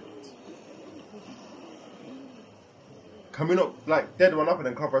shit. Can we not like dead one up and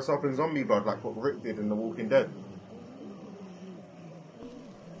then cover ourselves in zombie blood like what Rick did in The Walking Dead?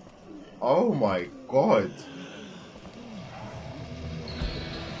 Oh my god.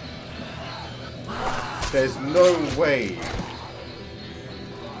 There's no way.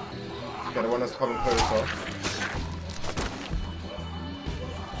 Okay, the one that's coming closer.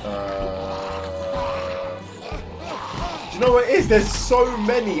 Do you know what it is? There's so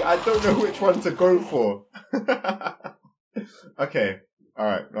many. I don't know which one to go for. Okay.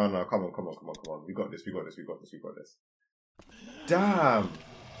 Alright. No. Come on. We got this. Damn.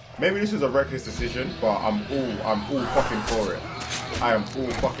 Maybe this was a reckless decision, but I'm all fucking for it. I am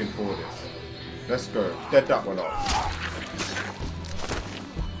all fucking for this. Let's go. Dead that one up.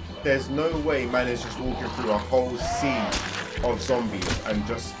 There's no way man is just walking through a whole sea of zombies and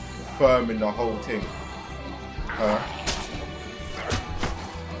just firming the whole thing.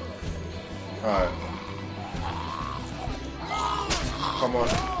 Alright. Come on.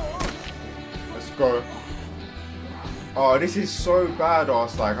 Let's go. Oh, this is so bad,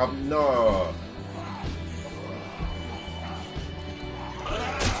 ass. Like, no.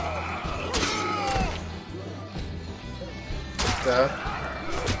 There.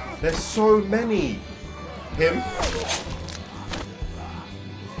 There's so many. Him.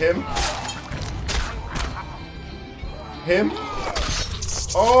 Him. Him.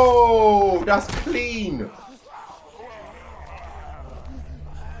 Oh, that's clean.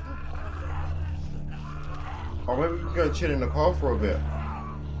 Oh, maybe we can go chill in the car for a bit.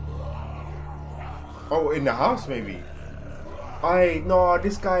 Oh, in the house maybe. No,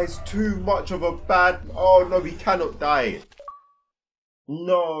 this guy is too much of a bad... Oh no, he cannot die.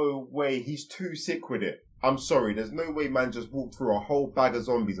 No way, he's too sick with it. I'm sorry, there's no way man just walked through a whole bag of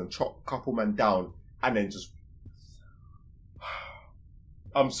zombies and chopped a couple man down and then just...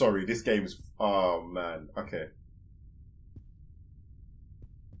 I'm sorry, this game's... Oh man, okay.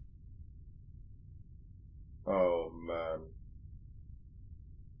 Oh man.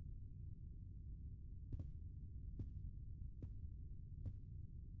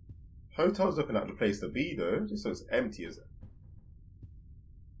 Hotel's looking like the place to be though. This looks empty as it.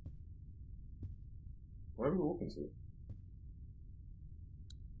 Where are we walking to?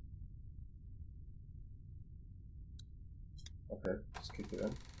 Okay, let's kick it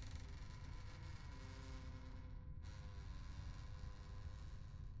in.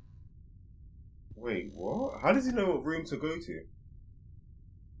 Wait, what? How does he know what room to go to?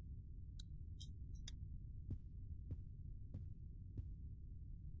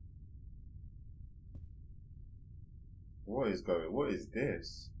 What is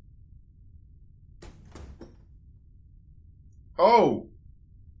this? Oh!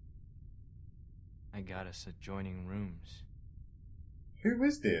 I got us adjoining rooms. Who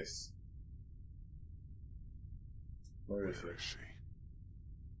is this? Where is she?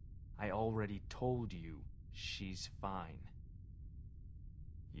 I already told you she's fine.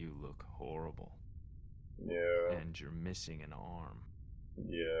 You look horrible. Yeah. And you're missing an arm.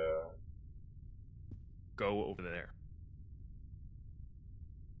 Yeah. Go over there.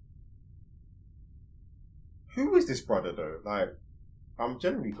 Who is this brother though? Like, I'm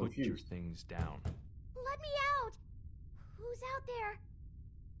generally confused. Put your things down. Let me out! Who's out there?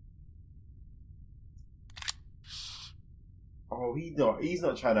 Oh, he's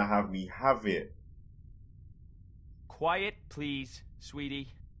not trying to have me have it. Quiet, please,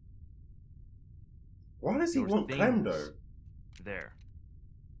 sweetie. Why does he want Clem though? There.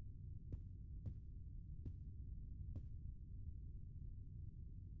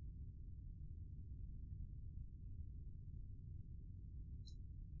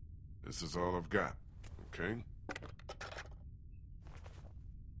 This is all I've got, okay?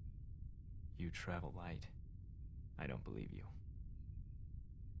 You travel light. I don't believe you.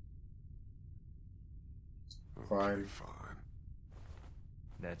 Fine. Okay, fine.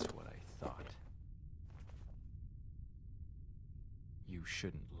 That's what I thought. You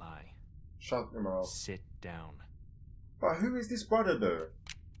shouldn't lie. Shut your mouth. Sit down. But who is this brother though?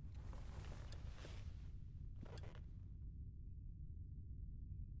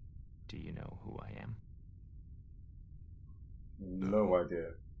 Do you know who I am? No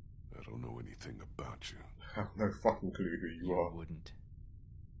idea. I don't know anything about you. I have no fucking clue who you are. You wouldn't.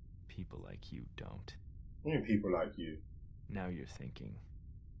 People like you don't. I mean people like you. Now you're thinking,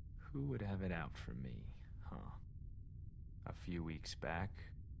 who would have it out for me, huh? A few weeks back,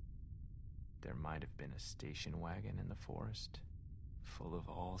 there might have been a station wagon in the forest, full of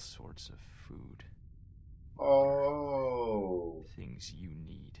all sorts of food. Oh. Things you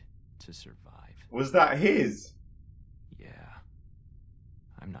need to survive. Was that his? Yeah.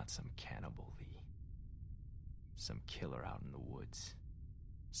 I'm not some cannibal, Lee. Some killer out in the woods.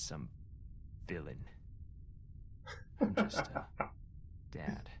 Some villain. I'm just a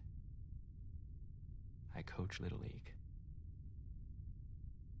dad. I coach Little League.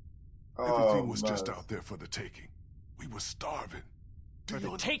 Everything was just out there for the taking. We were starving. For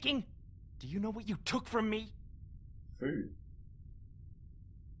the taking? Do you know what you took from me? Food.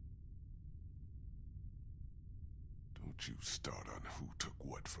 Don't you start on who took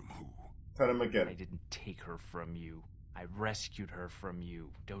what from who. Tell him again. I didn't take her from you. I rescued her from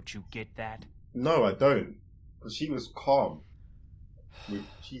you. Don't you get that? No, I don't. Because she was calm.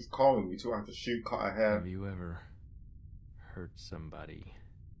 She's calming. We still have to shoot, cut her hair. Have you ever hurt somebody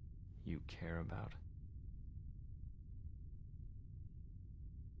you care about?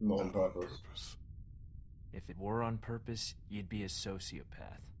 Not on purpose. If it were on purpose, you'd be a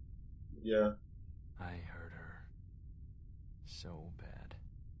sociopath. Yeah. I hurt her. So bad.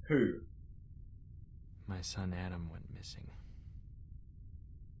 Who? My son Adam went missing.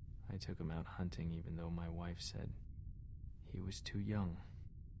 I took him out hunting even though my wife said he was too young.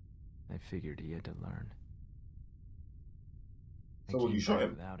 I figured he had to learn. So I came you shot back him?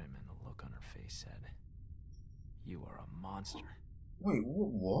 without him, and the look on her face said, "You are a monster." Wait,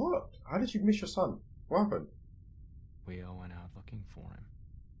 what? How did you miss your son? What happened? We all went out looking for him.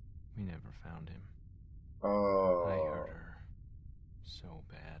 We never found him. Oh. I hurt her so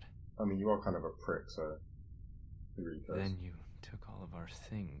bad. I mean, you are kind of a prick, so who really cares? Then you took all of our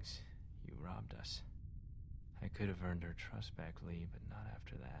things. You robbed us. I could have earned her trust back, Lee, but not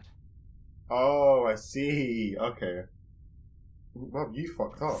after that. Oh, I see. Okay. Well, you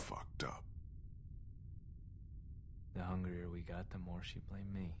fucked up. Fucked up. The hungrier we got, the more she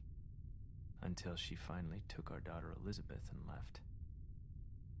blamed me. Until she finally took our daughter Elizabeth and left.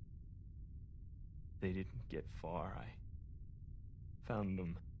 They didn't get far. I found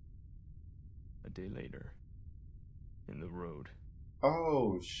them a day later in the road.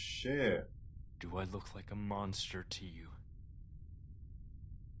 Oh, shit. Do I look like a monster to you?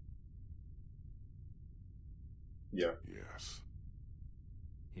 Yeah. Yes.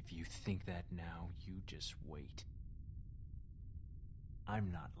 If you think that now, you just wait.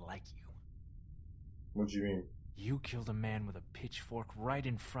 I'm not like you. What do you mean? You killed a man with a pitchfork right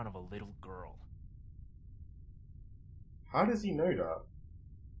in front of a little girl. How does he know that?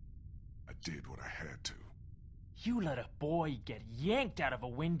 I did what I had to. You let a boy get yanked out of a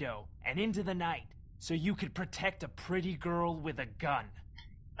window and into the night so you could protect a pretty girl with a gun.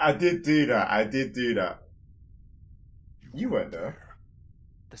 I did do that. You weren't there.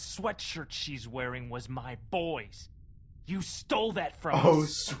 The sweatshirt she's wearing was my boy's. You stole that from Oh,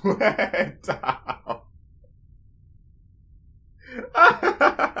 us. swear down.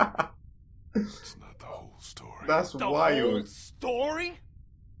 That's not the whole story. That's The wild. whole story?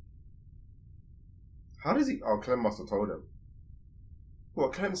 How does he? Oh, Clem must have told him.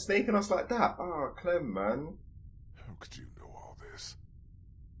 What, Clem snaking us like that? Oh, Clem, man. How could you know all this?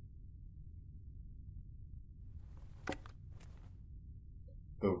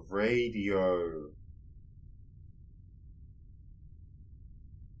 The radio.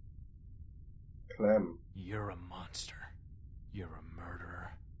 Clem. You're a monster. You're a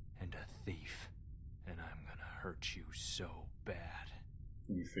murderer and a thief. And I'm gonna hurt you so bad.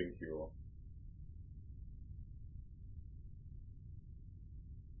 You think you are?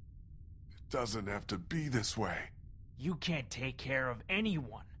 It doesn't have to be this way. You can't take care of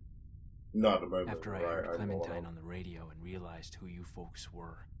anyone. Not at the moment. After I right, heard I know Clementine what on the radio and realized who you folks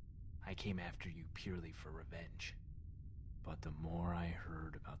were, I came after you purely for revenge. But the more I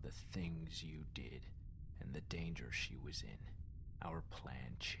heard about the things you did and the danger she was in, our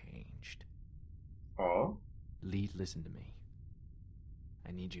plan changed. Oh? Lee, listen to me.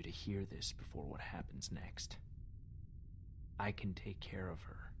 I need you to hear this before what happens next. I can take care of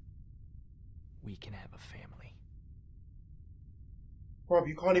her. We can have a family. Bruv,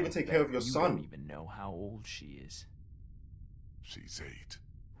 you can't even take care of your You son. don't even know how old she is. She's 8.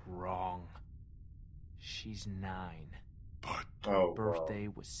 Wrong. She's 9. But Oh, Her birthday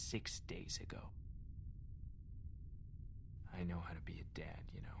was 6 days ago. I know how to be a dad,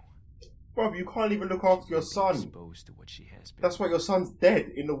 you know. Bruv, you can't even look after your son. Exposed to what she has been. That's why your son's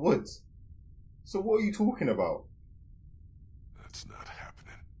dead in the woods. So what are you talking about? that's not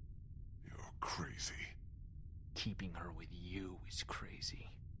happening. You're crazy. Keeping her with you is crazy.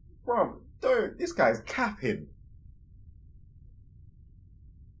 Bruv, don't. This guy's capping.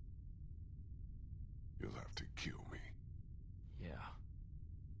 You'll have to kill me. Yeah,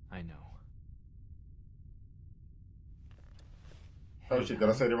 I know. Oh Hey, shit, did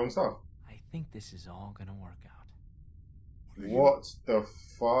I say the wrong stuff? I think this is all gonna work out. What the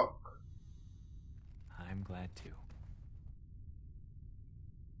fuck? I'm glad too.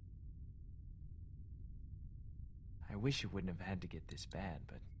 I wish it wouldn't have had to get this bad,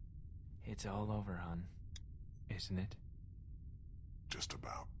 but it's all over, hon. Isn't it? Just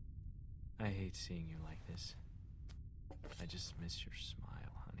about. I hate seeing you like this. I just miss your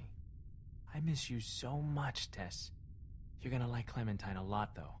smile, honey. I miss you so much, Tess. You're gonna like Clementine a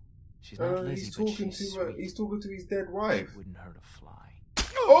lot, though. She's not Lizzie, he's but talking she's to sweet. he's talking to his dead wife. She wouldn't hurt a fly.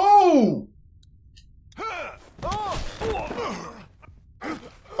 Oh!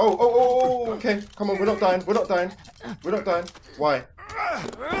 Oh, okay. Come on, we're not dying. We're not dying. We're not dying. Why?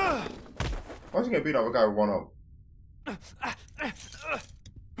 Why is he gonna beat up a guy with one arm?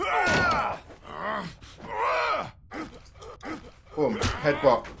 Boom.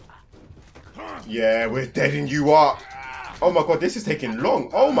 Headbutt. Yeah, we're deading you up. Oh my god, this is taking long.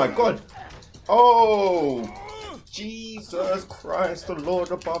 Oh my god. Oh. Jesus Christ, the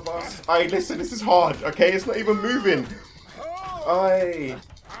Lord above us. Aye, listen, this is hard, okay? It's not even moving. Aye.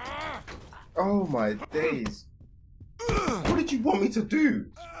 Oh my days. What did you want me to do?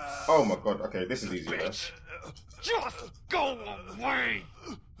 Oh my god, okay, this is easier. Bitch, just go away.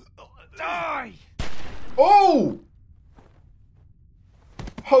 Die. Oh!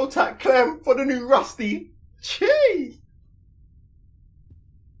 Hold tight, Clem, for the new Rusty. Chee!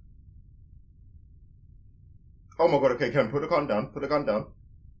 Oh my god, okay, Clem, put the gun down. Put the gun down.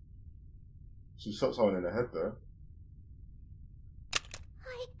 She shot someone in the head, though.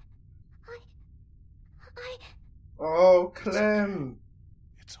 Oh, Clem.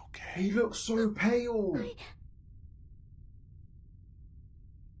 It's okay. He looks so pale.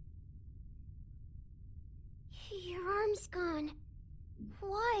 Your arm's gone.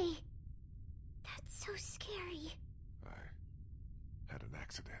 Why? That's so scary. I had an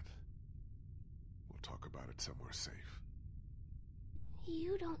accident. We'll talk about it somewhere safe.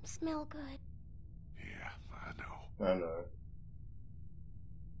 You don't smell good. Yeah, I know. I know.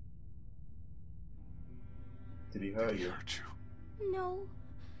 Did he hurt you? Hurt you? No.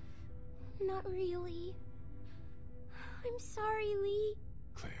 Not really. I'm sorry, Lee.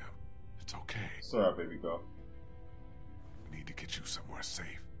 Clem, it's okay. It's alright, baby girl. We need to get you somewhere safe.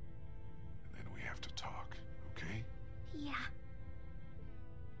 And then we have to talk, okay? Yeah.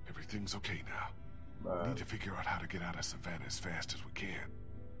 Everything's okay now. We need to figure out how to get out of Savannah as fast as we can.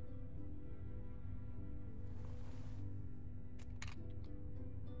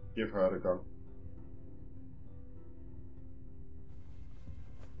 Give her the gun.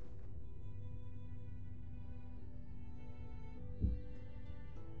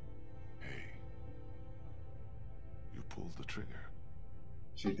 Hey. You pulled the trigger.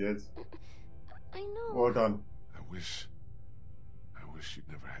 She did. I know. Well done. I wish you'd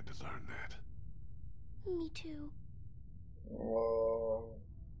never had to learn that. Me too. Oh.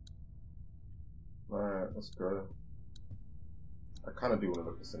 Alright, let's go. I kind of do want to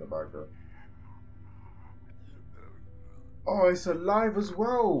look this in the bag though. Oh, it's alive as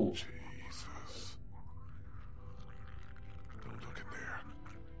well. Jesus. Don't look in there.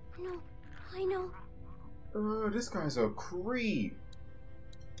 No, I know. This guy's a creep.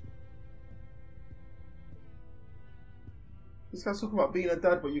 This guy's talking about being a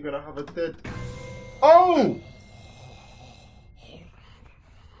dad, but you're gonna have a dead. Oh!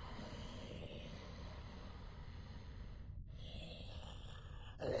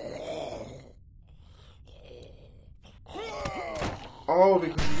 Oh,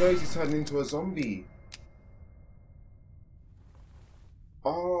 because he knows he's turning into a zombie.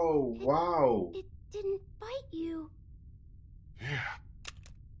 Oh, wow. It didn't bite you. Yeah.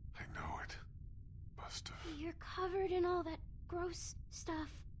 I know it. Must have. You're covered in all that gross stuff.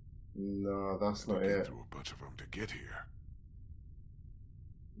 No, that's not Been it. through a bunch of them to get here.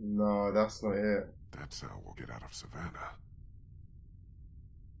 No, that's not it. That's how we'll get out of Savannah.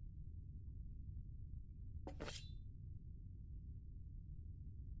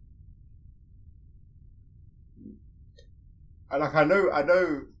 Like I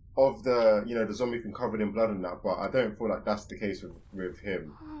know of the the zombie thing covered in blood and that, but I don't feel like that's the case with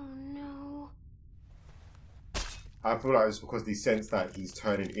him. Oh no. I feel like it's because they sense that he's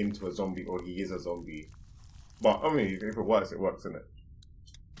turning into a zombie or he is a zombie. But I mean, if it works, isn't it?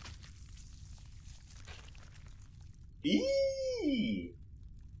 Eee!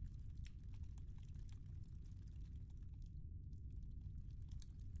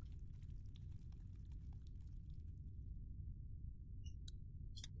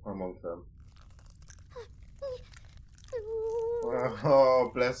 Come on, Clem.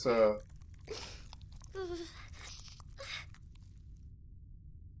 Oh, bless her.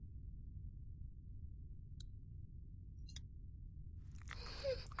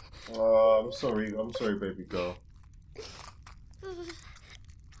 Oh, I'm sorry, baby girl.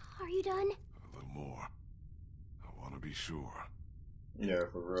 Are you done? A little more. I want to be sure. Yeah,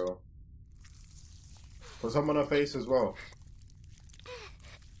 for real. Put some on her face as well.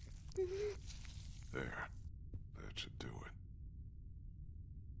 There. That should do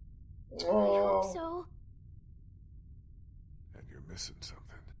it. Oh. I hope so. And you're missing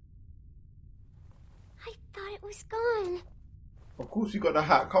something. I thought it was gone. Of course you got the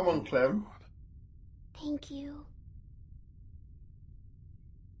hat. Come on, Clem. Thank you.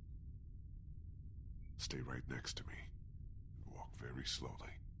 Stay right next to me. Walk very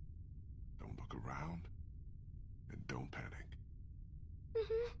slowly. Don't look around. And don't panic.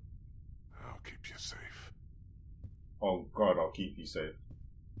 I'll keep you safe. Oh God, I'll keep you safe.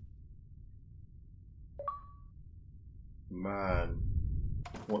 Man.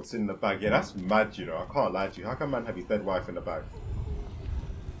 What's in the bag? Yeah, that's mad, you know. I can't lie to you. How can man have his dead wife in the bag?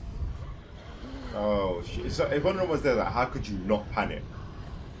 Oh, shit. So if one of them was there, like, how could you not panic?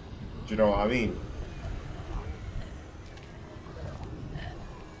 Do you know what I mean?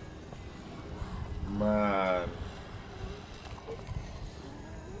 Man.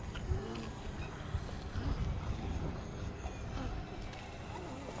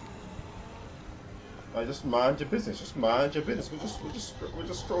 Just mind your business. Just mind your business. We're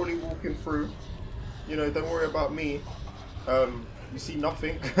just strolling, walking through. You know, don't worry about me. You see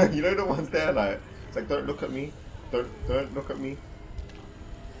nothing. You know the ones there, like it's like, don't look at me. Don't look at me.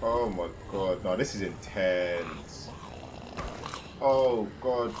 Oh my god, no, this is intense. Oh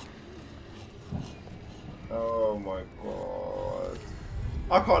god. Oh my god.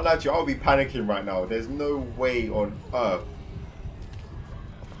 I can't lie to you, I'll be panicking right now. There's no way on earth.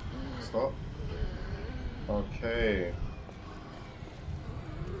 Stop. Okay.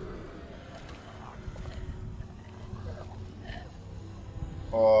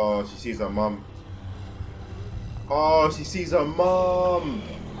 Oh, she sees her mum. Oh, she sees her mum.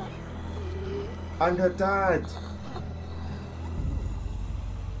 And her dad.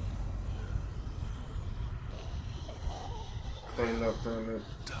 Don't look, don't look.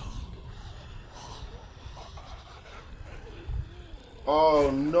 Oh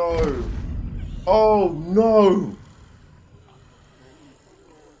no. Oh no.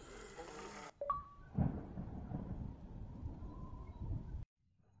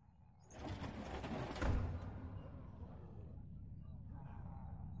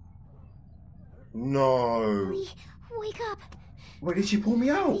 No. Lee, wake up. Why did she pull me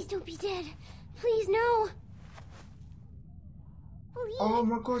out? Please don't be dead. Please, no. Lee. Oh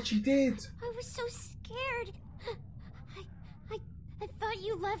my god, she did. I was so scared. I thought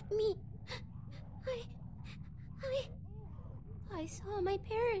you left me. I saw my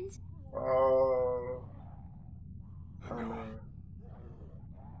parents. Oh. I know.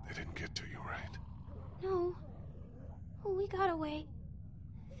 They didn't get to you, right? No. We got away.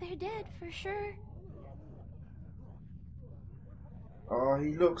 They're dead for sure. Oh,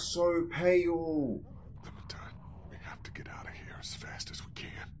 he looks so pale. Clementine, we have to get out of here as fast as we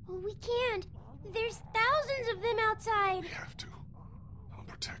can. Well, we can't. There's thousands of them outside. We have to. I'll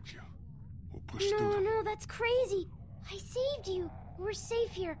protect you. We'll push through them. No, that's crazy. I saved you. We're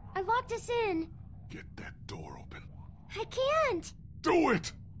safe here. I locked us in. Get that door open. I can't. Do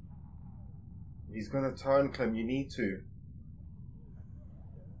it! He's gonna turn, Clem. You need to.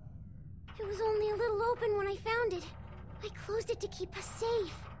 It was only a little open when I found it. I closed it to keep us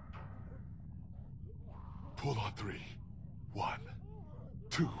safe. Pull on 3. 1,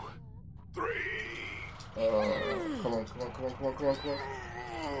 2, 3. Come on.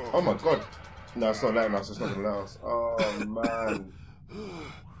 Oh my god. No, it's not letting us. It's not gonna let us. Oh man.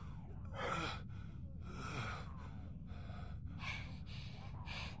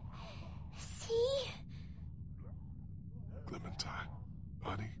 See? Clementine,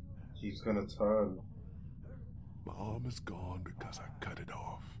 honey. He's gonna turn. My arm is gone because I cut it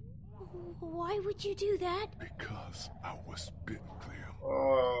off. Why would you do that? Because I was bitten, Clem.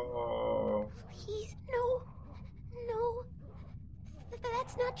 Oh. Please, no.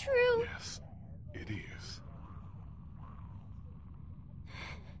 That's not true. Yes, it is.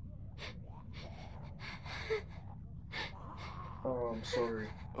 Oh, I'm sorry.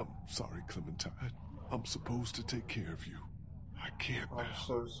 I'm sorry, Clementine. I'm supposed to take care of you. I can't now. I'm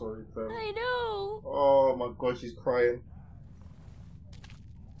so sorry, Clem. I know. Oh my god, she's crying.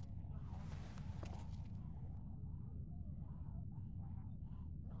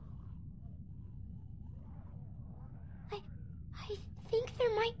 I think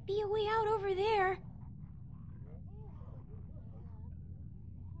there might be a way out over there.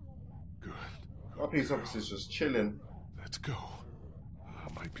 Good. Our police officer's just chilling. Let's go. I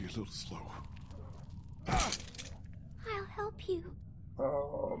might be a little slow. I'll help you.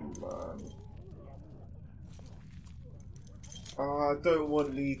 Oh man. Oh, I don't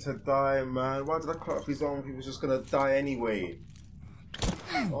want Lee to die, man. Why did I cut off his arm if he was just gonna die anyway?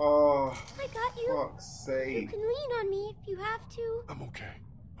 Oh, I got you. fuck's sake. You can lean on me if you have to. I'm okay.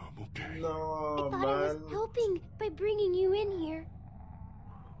 I'm okay. No, I thought man. I was helping by bringing you in here.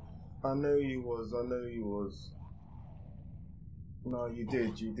 I know you was. No, you did.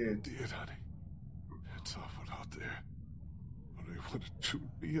 I did, honey. It's awful out there. They would have chewed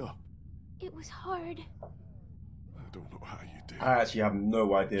me up. It was hard. I don't know how you did. I actually have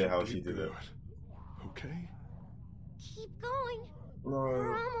no idea how she did it. Okay? Keep going. No.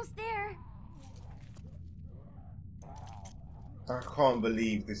 We're almost there. I can't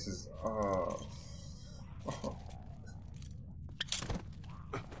believe this is.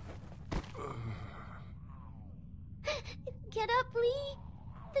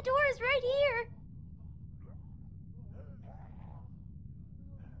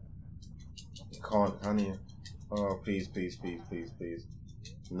 can't, can you? Oh, please, please, please, please, please.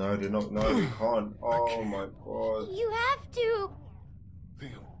 No, they're not. No, they can't. Oh my god. You have to.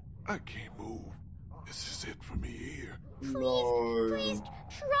 Them, I can't move. This is it for me here. No. Please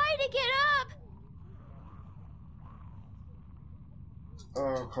try to get up.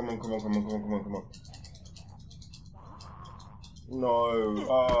 Oh, come on, come on, come on, come on, come on, come on. No.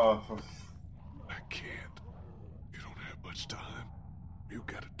 Oh. I can't. You don't have much time. You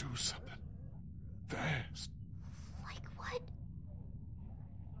gotta do something. Fast. Like what?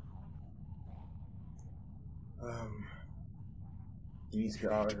 You need to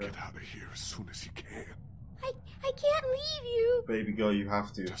get out of here. Get out of here as soon as you can. I can't leave you. Baby girl, you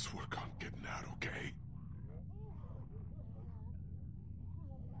have to. Just work on getting out, okay?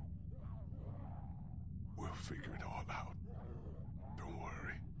 We'll figure it all out. Don't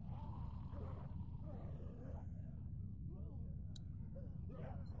worry.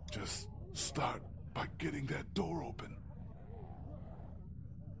 Just start by getting that door open.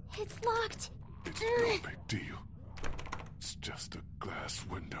 It's locked. It's no big deal. It's just a glass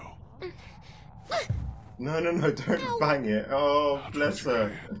window. No, no, no, don't bang it. Oh, Not bless with your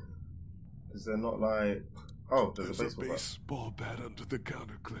her. hand. Is there not like... Oh, there's a There's baseball bat. baseball bat under the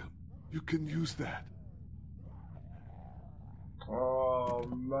counter, Clem. You can use that. Oh,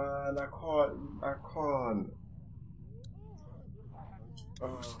 man, I can't.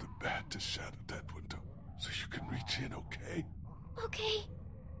 Use the bat to shatter that window so you can reach in, okay? Okay.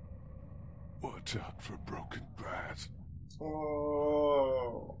 Watch out for broken glass.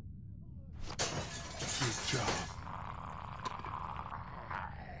 Oh. Good job.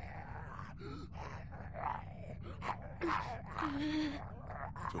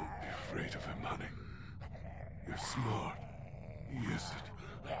 Don't be afraid of him, honey. You're smart. He isn't.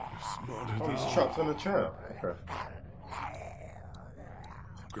 You're smarter Oh, than he's all. trapped on a chair. Okay.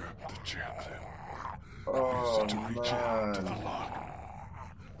 Grab the chair, Clem. Oh, Use it to reach out to the man. lock.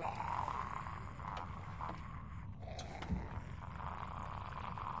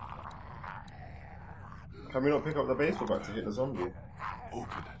 Can we not pick up the baseball bat to hit the zombie?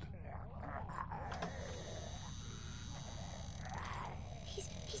 Open it.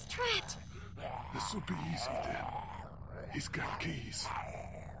 He's trapped. This will be easy then. He's got keys.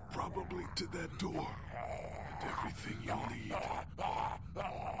 Probably to that door. And everything you'll need.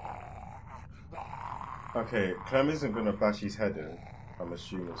 Okay, Clem isn't gonna bash his head in. I'm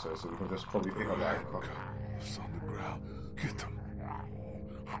assuming so we can just probably pick up the handcuff. It's on the ground. Get them.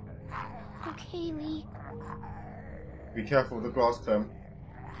 Okay, Lee. Be careful with the glass, Clem.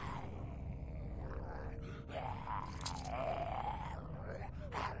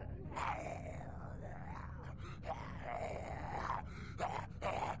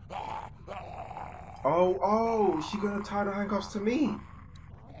 Oh, she gonna tie the handcuffs to me.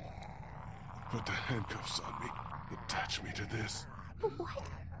 Put the handcuffs on me. Attach me to this. What?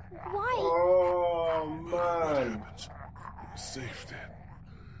 Why? Oh, What man. happens? You're safe then.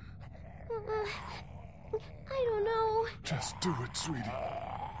 I don't know. Just do it, sweetie.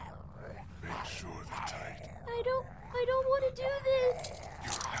 Make sure they're tight. I don't want to do this.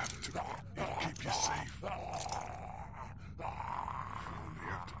 You have to. It'll keep you safe. You only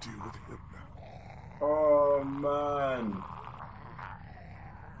have to deal with him now. Oh, man.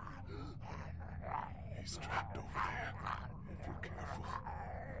 He's trapped over there. If you're careful,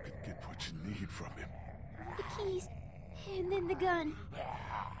 you can get what you need from him. The keys, and then the gun.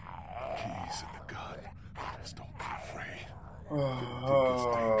 Keys and the gun. Just don't be afraid.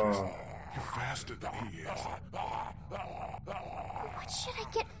 Oh. You're faster than he is. What should I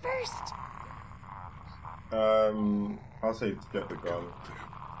get first? I'll say get the gun.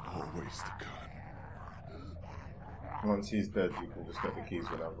 Always the gun. Once he's dead, you can just get the keys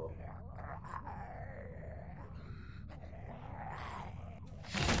whenever.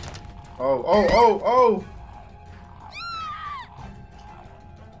 Oh!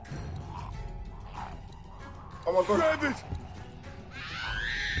 Oh my god! Grab it!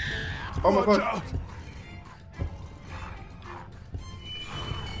 Oh my Watch god! out!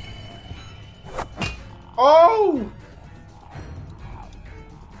 Oh!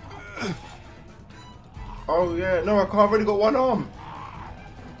 Oh yeah, no, I can't. I've only got one arm.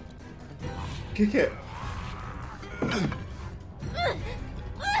 Kick it.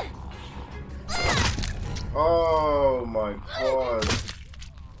 Oh my god.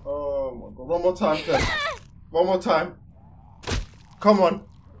 Oh my god. One more time, Ken. One more time. Come on.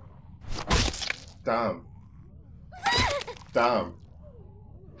 Damn. Damn.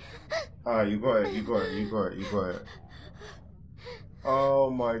 Alright, you got it, you got it, you got it, you got it. Oh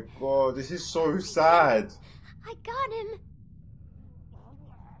my god, this is so sad. I got him.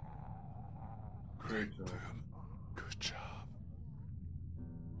 Good job. Good job.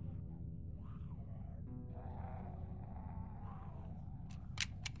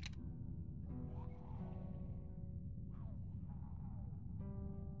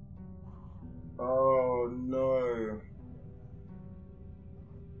 Oh no.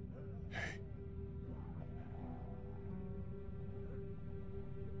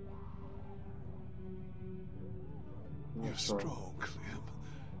 You're strong, Clem.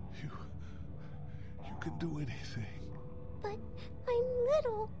 You can do anything. But I'm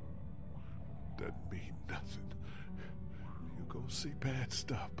little. Doesn't mean nothing. You're gonna see bad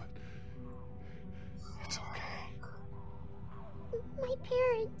stuff, but it's okay. My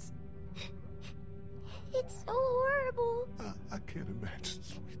parents. It's so horrible. I can't imagine,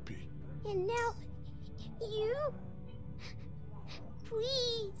 sweet pea. And now, you?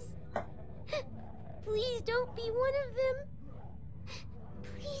 Please. Please don't be one of them.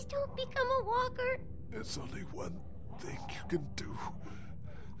 Please don't become a walker. There's only one thing you can do.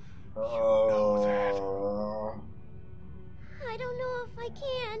 Oh. You know that. I don't know if I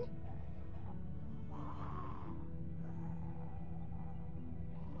can.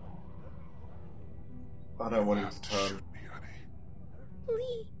 I don't want him to turn. Shoot me, honey.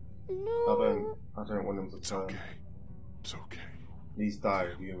 Please, no. I don't want him to turn. Okay. It's okay. He's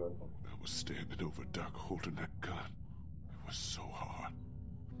dying, human. I was standing over Doc holding that gun. It was so hard.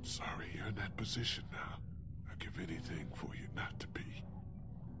 I'm sorry you're in that position now. I'd give anything for you not to be.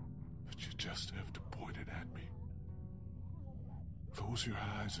 But you just have to point it at me. Close your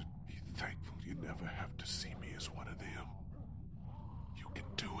eyes and be thankful you never have to see me as one of them. You can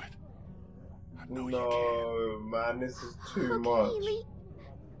do it. I know you can. No, man, this is too Okay, much. Lee.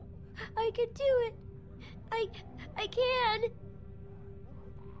 I could do it. I can.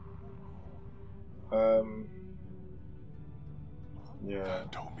 Yeah.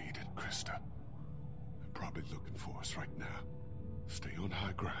 Don't mean it, Krista. They're probably looking for us right now. Stay on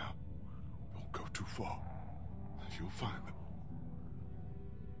high ground. Don't go too far. You'll find them.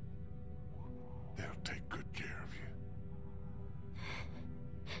 They'll take good care of you.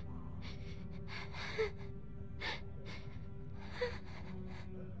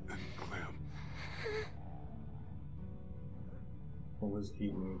 And Clem. Always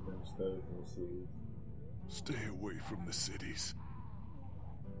keep moving, stay from the seas. Stay away from the cities.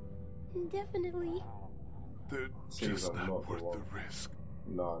 Definitely. They're Cities just are not not the worth one. the risk.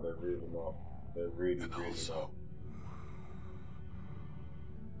 No, they're really not. They're really, And really also,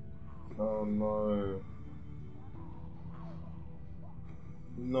 not. Oh no.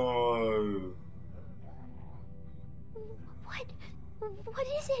 No. What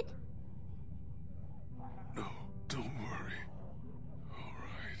is it? no, don't worry. All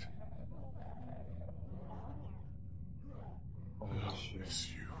right. Oh, I'll shit. miss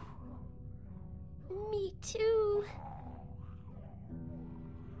you. Me too.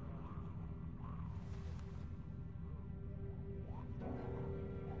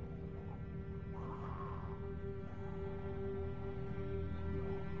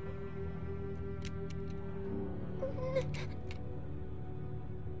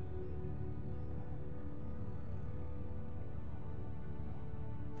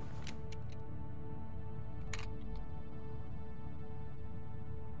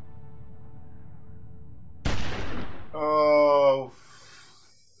 Oh,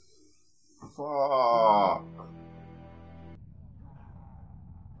 fuck.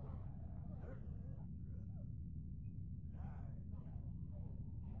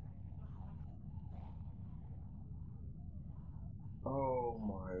 Oh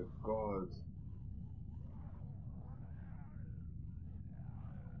my god.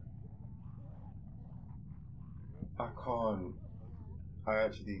 I can't. I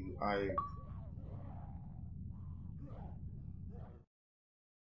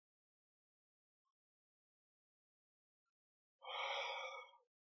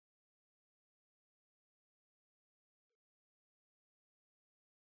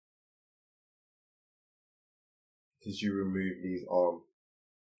Did you remove Lee's arm?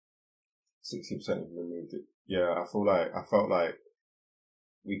 60% removed it. Yeah, I felt like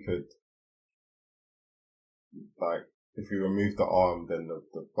we could, like, if we removed the arm, then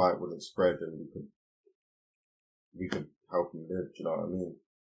the bite wouldn't spread and we could help him live, do you know what I mean?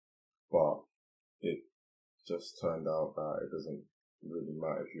 But it just turned out that it doesn't really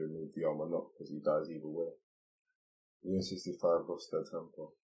matter if you remove the arm or not, because he dies either way. Union 65 lost their temper.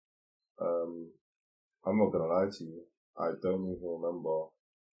 I'm not gonna lie to you, I don't even remember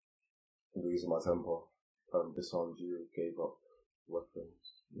losing my temper. Disarmed you, gave up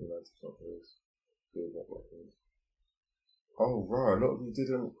weapons, United States gave up weapons. Oh right, a lot of you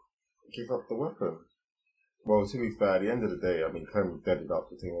didn't give up the weapon. Well, to be fair, at the end of the day, I mean, Clem deaded up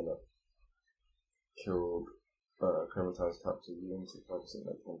the thing and killed Clementine's captor. You only take 5%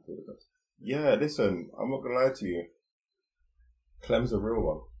 that can kill the. Yeah, listen, I'm not gonna lie to you. Clem's a real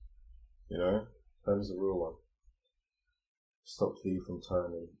one. You know, Clem's a real one. Stop Lee from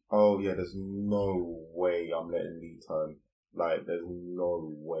turning. Oh yeah, there's no way I'm letting Lee turn. Like, there's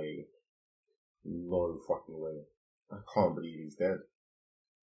no way. No fucking way. I can't believe he's dead.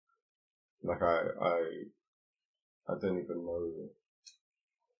 Like, I don't even know.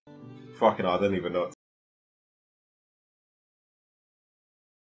 Fucking hell, I don't even know.